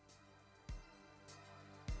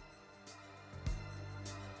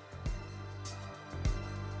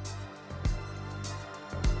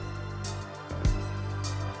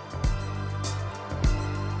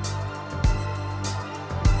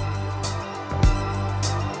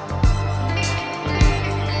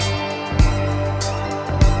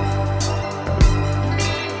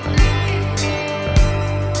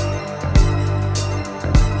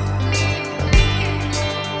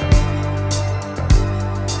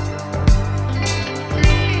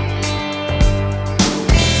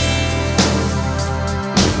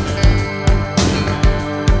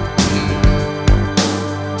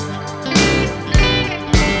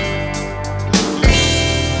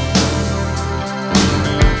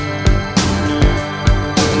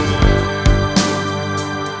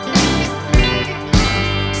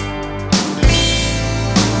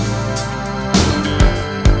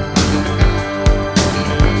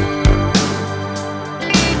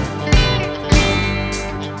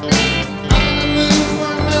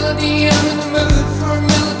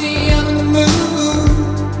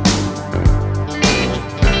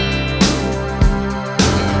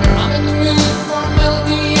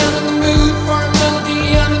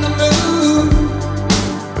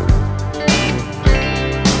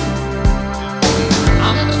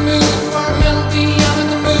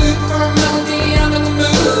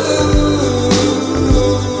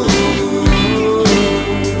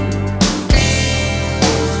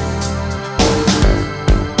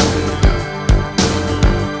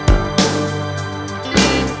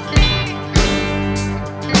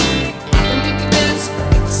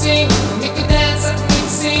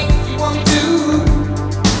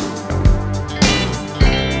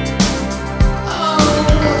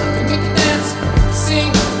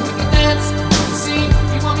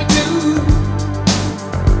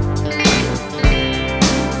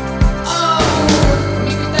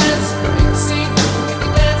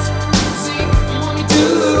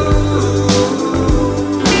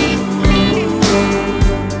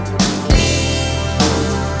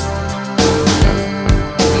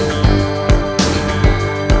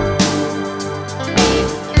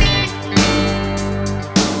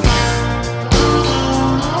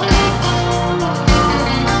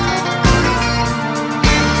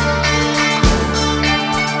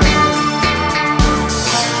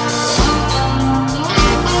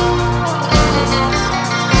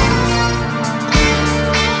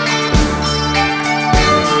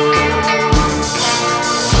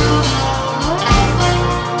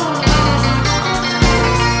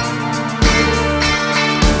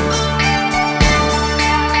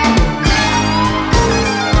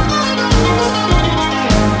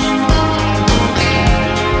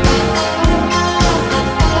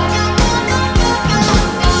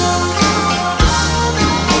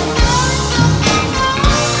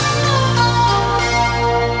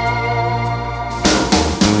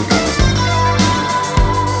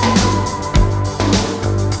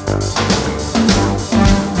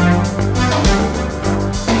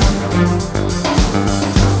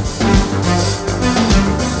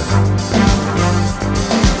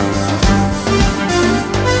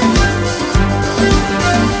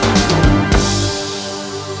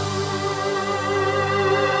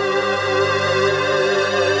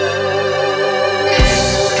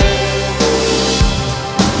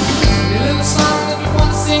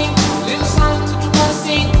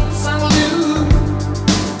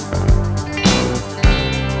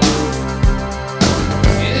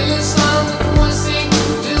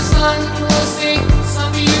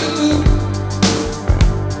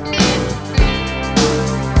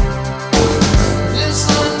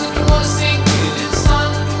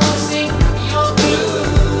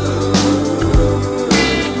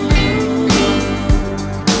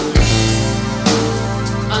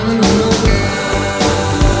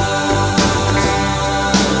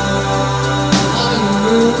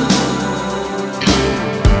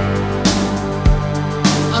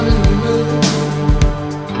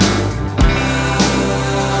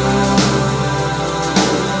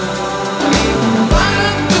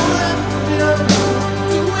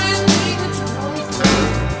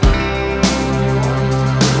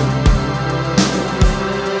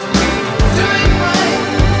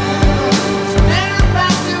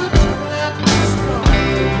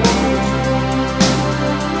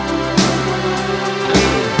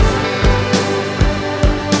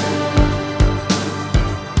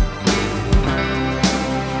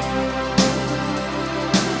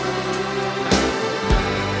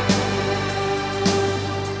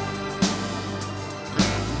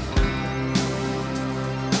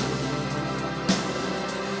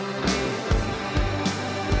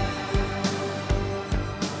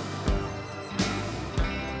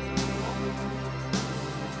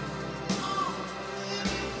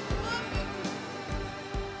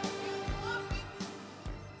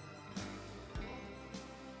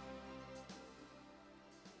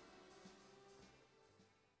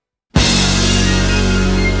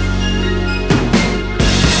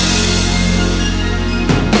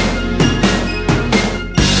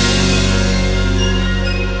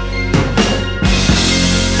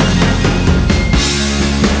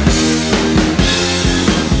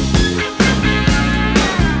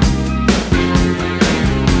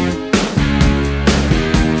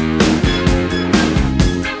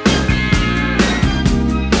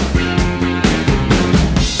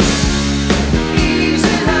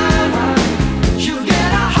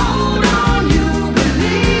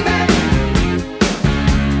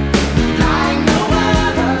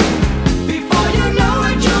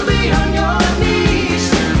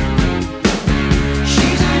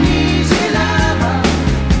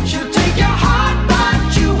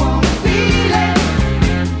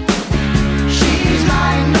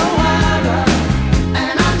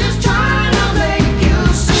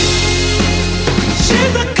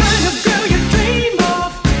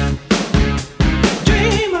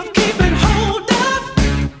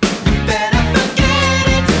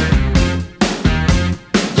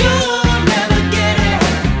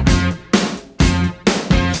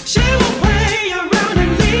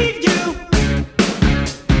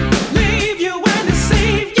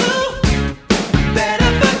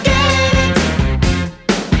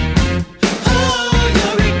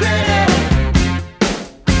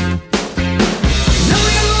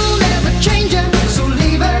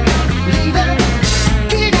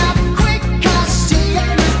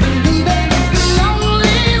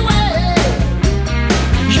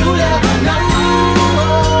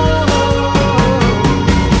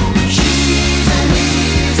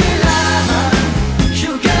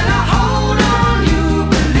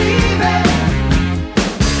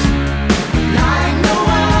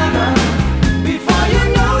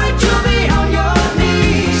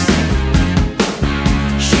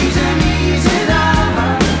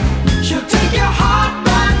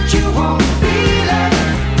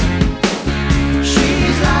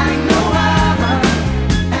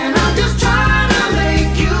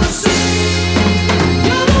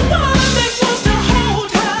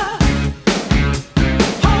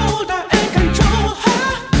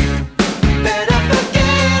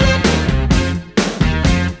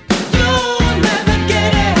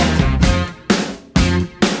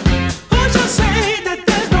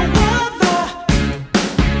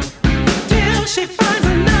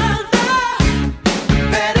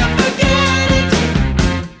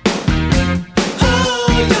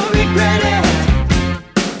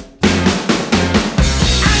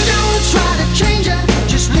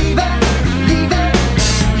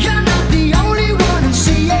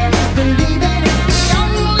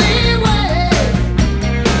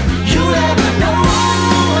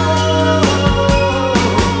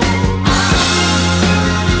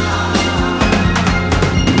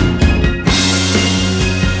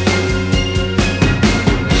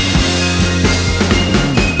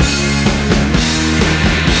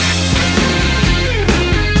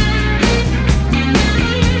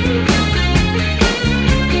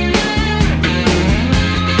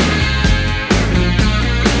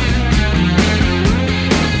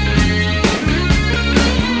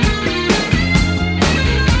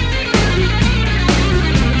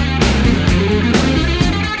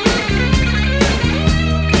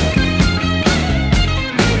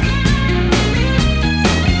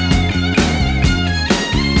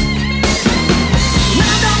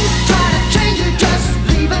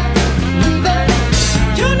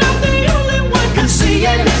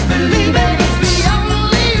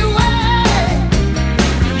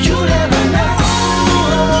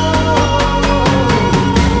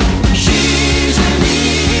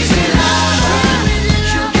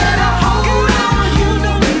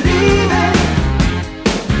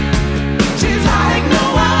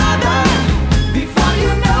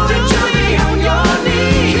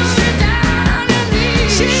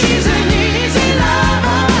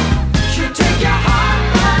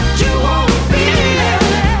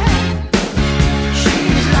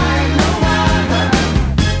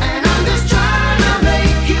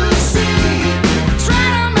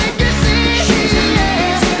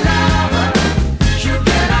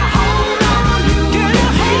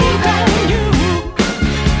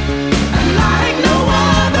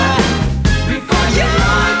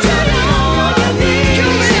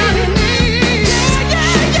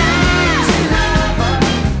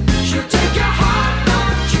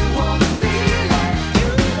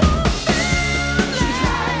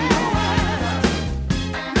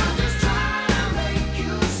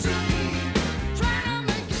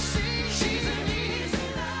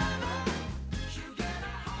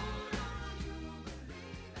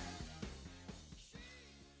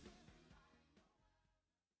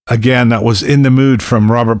 Again, that was In the Mood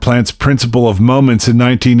from Robert Plant's Principle of Moments in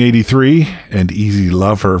 1983 and Easy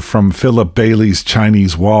Lover from Philip Bailey's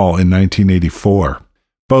Chinese Wall in 1984,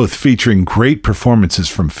 both featuring great performances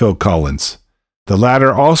from Phil Collins. The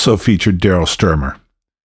latter also featured Daryl Stuermer.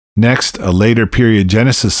 Next, a later period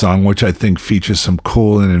Genesis song, which I think features some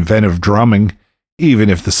cool and inventive drumming, even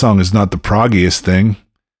if the song is not the proggiest thing.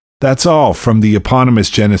 That's All from the eponymous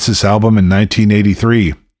Genesis album in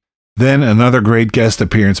 1983. Then another great guest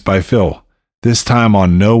appearance by Phil, this time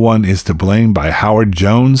on No One Is to Blame by Howard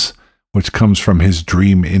Jones, which comes from his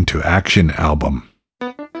Dream into Action album.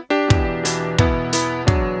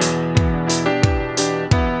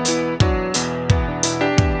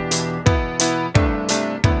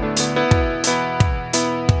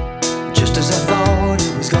 Just as I thought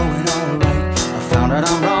it was going alright, I found out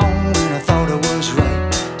I'm wrong when I thought I was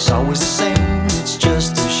right. It's always the same, it's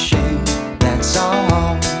just a shame, that's all.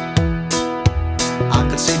 I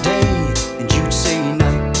could say day and you'd say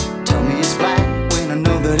night. Tell me it's black when I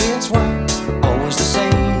know that it's white. Always the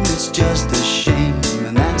same, it's just a shame.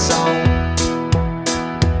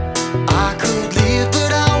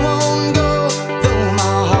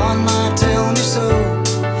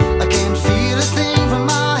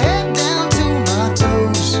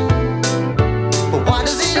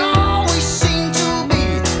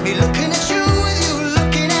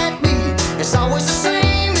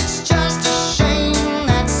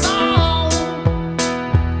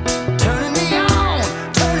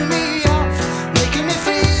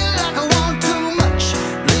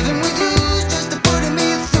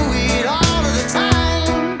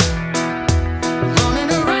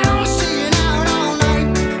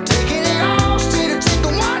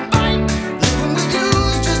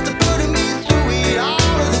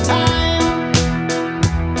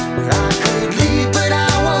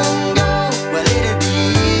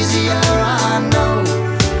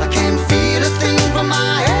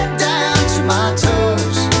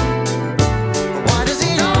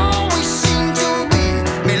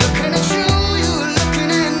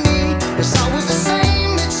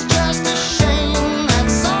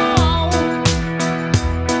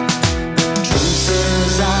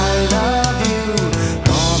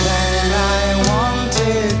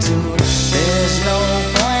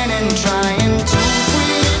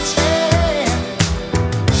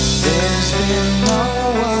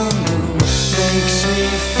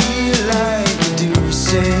 feel like you do.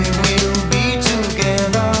 Say we'll be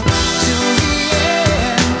together till the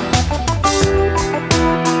end.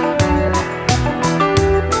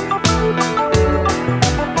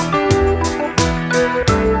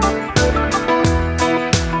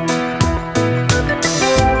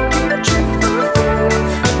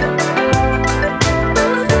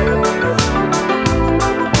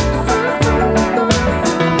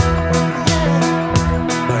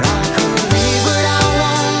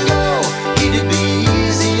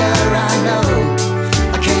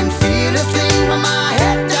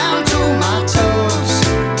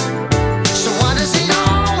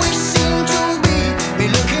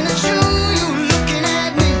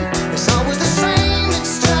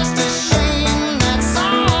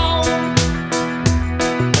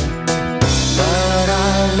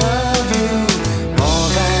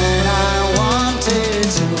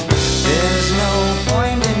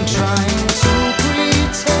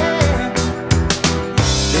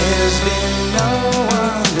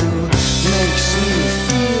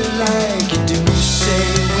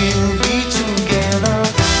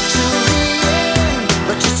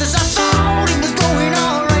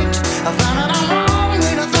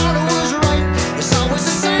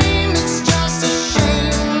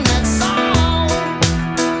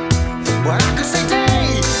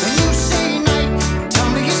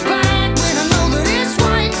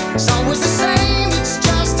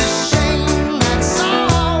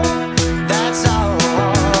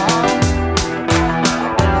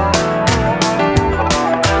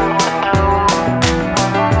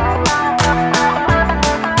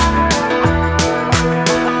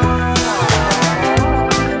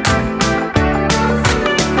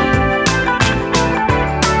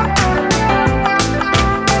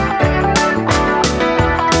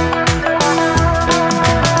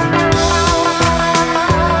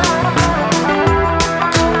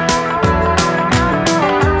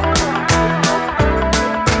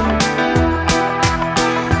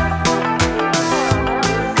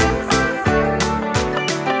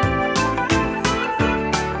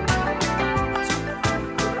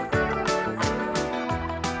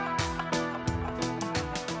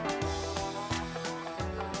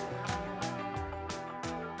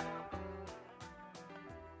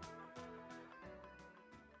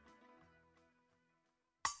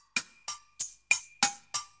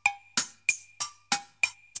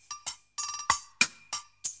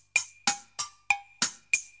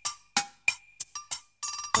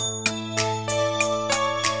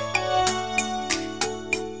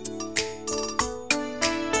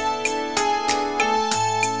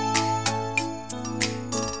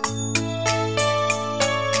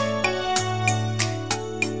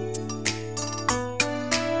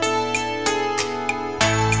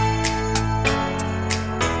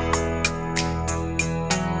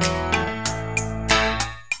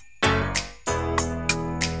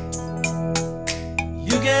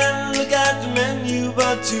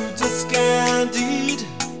 but you just can't eat.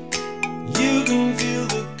 You can feel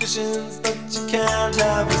the cushions, but you can't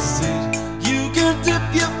have a seat. You can dip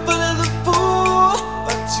your foot in the pool,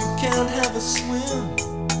 but you can't have a swim.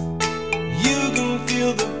 You can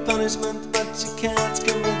feel the punishment, but you can't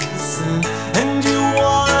commit the sin. And you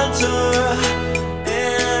want her,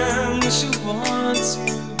 and she wants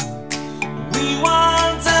you. We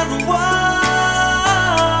want everyone,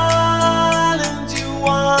 and you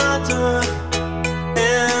want her,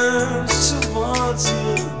 and she wants you.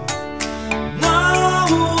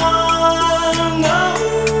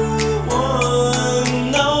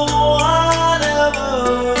 No one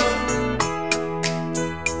ever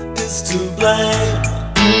is to blame.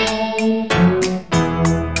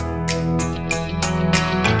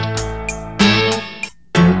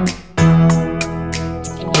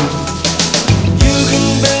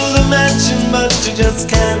 But you just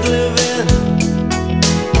can't live in.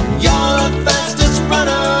 You're the fastest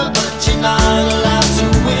runner, but you're not allowed to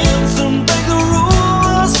win. Some bigger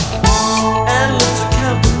rules, and let's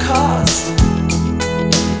account the cost.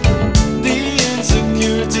 The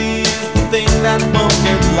insecurity is the thing that won't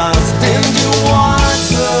get lost. And you want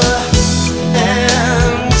her,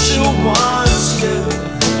 and she wants you.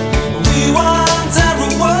 We want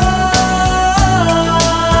everyone,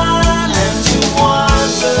 and you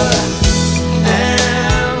want her.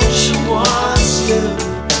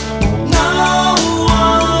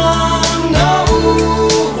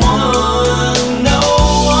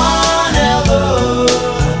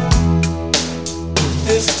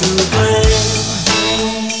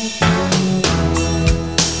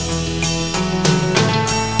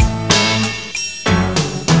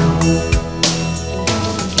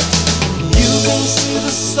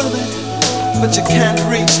 but you can't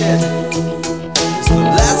reach it. It's the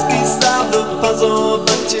last piece of the puzzle,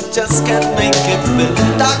 but you just can't make it fit.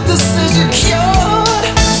 Doctor says you're cured,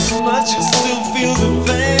 but you still feel the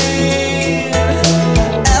pain.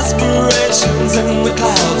 Aspirations in the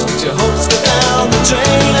clouds, but your hopes go down the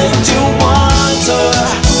drain. And you want her,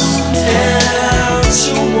 and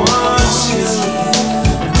she wants you.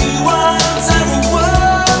 You want everyone,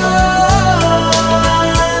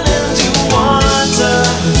 and you want her,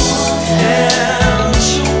 and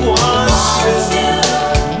she wants you.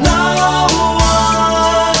 No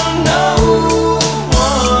one, no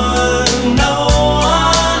one, no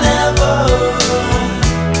one ever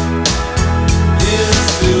is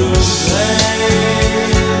to blame.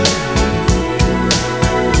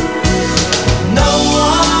 No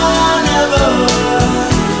one ever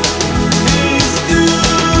is to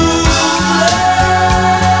blame.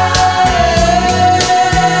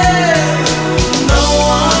 No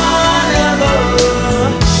one ever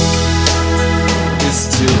is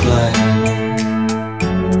to blame.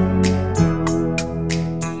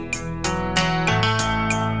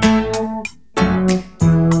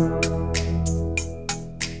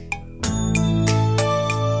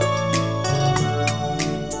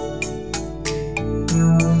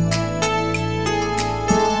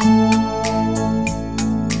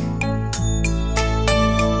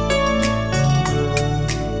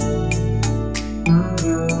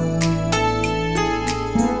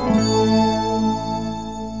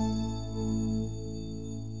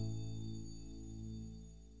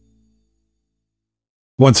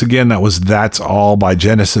 Once again, that was That's All by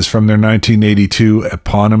Genesis from their 1982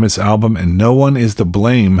 eponymous album, and No One Is to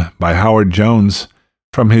Blame by Howard Jones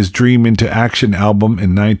from his Dream into Action album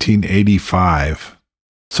in 1985.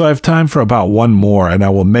 So I have time for about one more, and I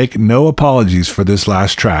will make no apologies for this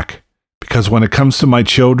last track, because when it comes to my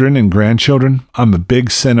children and grandchildren, I'm a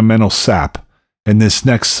big sentimental sap, and this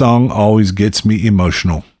next song always gets me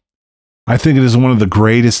emotional. I think it is one of the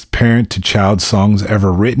greatest parent-to-child songs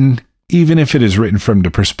ever written, even if it is written from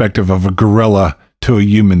the perspective of a gorilla to a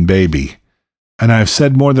human baby. And I've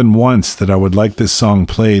said more than once that I would like this song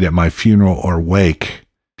played at my funeral or wake.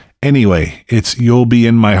 Anyway, it's You'll Be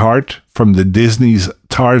in My Heart from the Disney's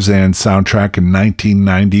Tarzan soundtrack in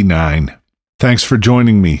 1999. Thanks for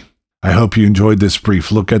joining me. I hope you enjoyed this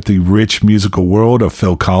brief look at the rich musical world of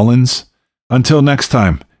Phil Collins. Until next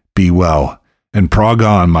time, be well, and prog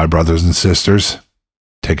on, my brothers and sisters.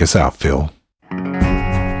 Take us out, Phil.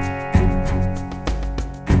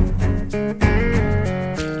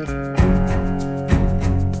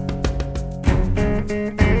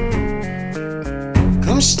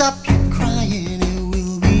 Stop your crying, it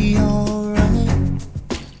will be alright.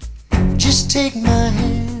 Just take my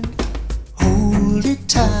hand, hold it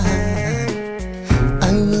tight.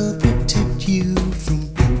 I will protect you from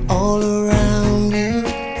all around you.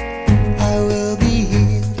 I will be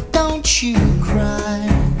here, don't you cry.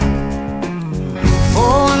 For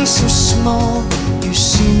one so small, you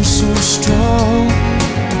seem so strong.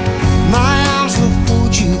 My arms will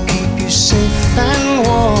hold you, keep you safe and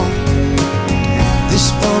warm.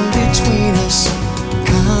 This bond between us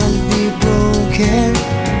can't be broken.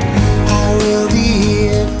 I will be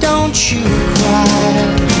here, don't you cry.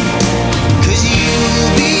 'Cause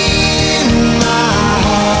you'll be in my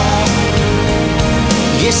heart.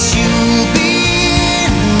 Yes, you'll be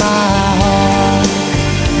in my heart.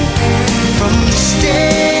 From this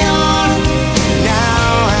day on,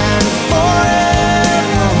 now and forevermore.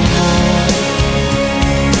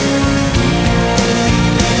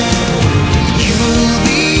 You'll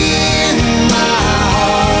be in my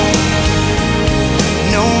heart,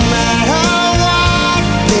 no matter what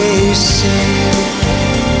they say.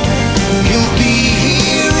 You'll be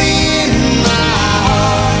here in my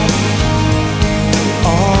heart,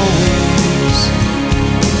 always.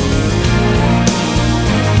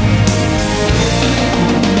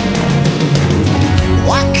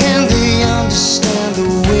 Why can't they understand the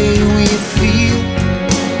way we feel?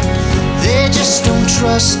 They just don't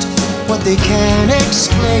trust what they can't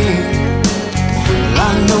explain. Well,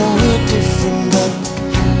 I know we're different, but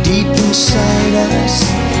deep inside us,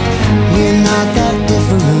 we're not that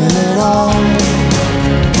different at all.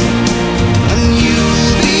 And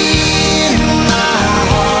you'll be in my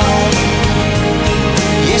heart.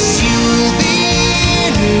 Yes, you'll be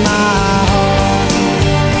in my heart.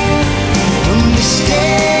 From this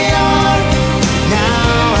day on,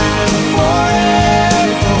 now and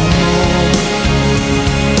forevermore.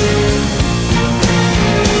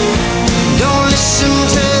 Don't listen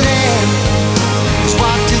to them, 'cause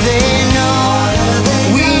what do they know?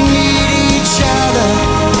 We need each other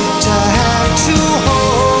to have true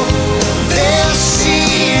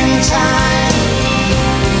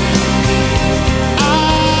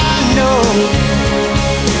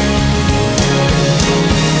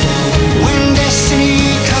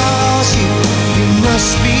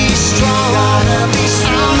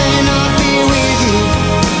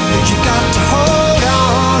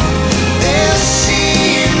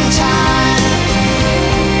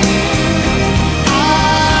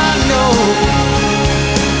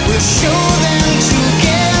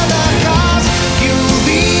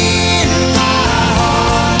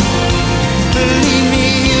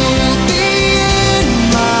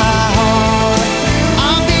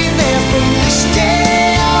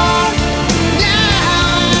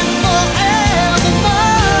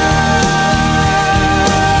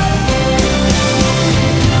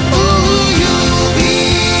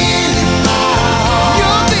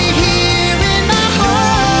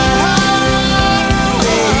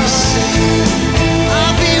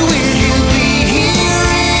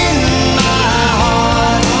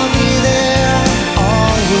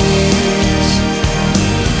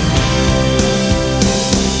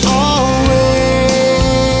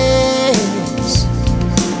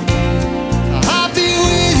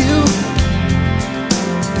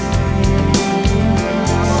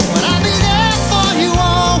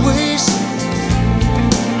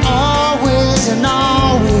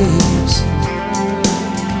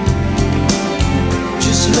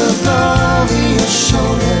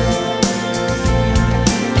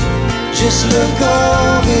Just look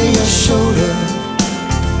over your shoulder.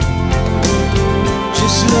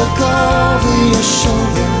 Just look over your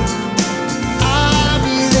shoulder.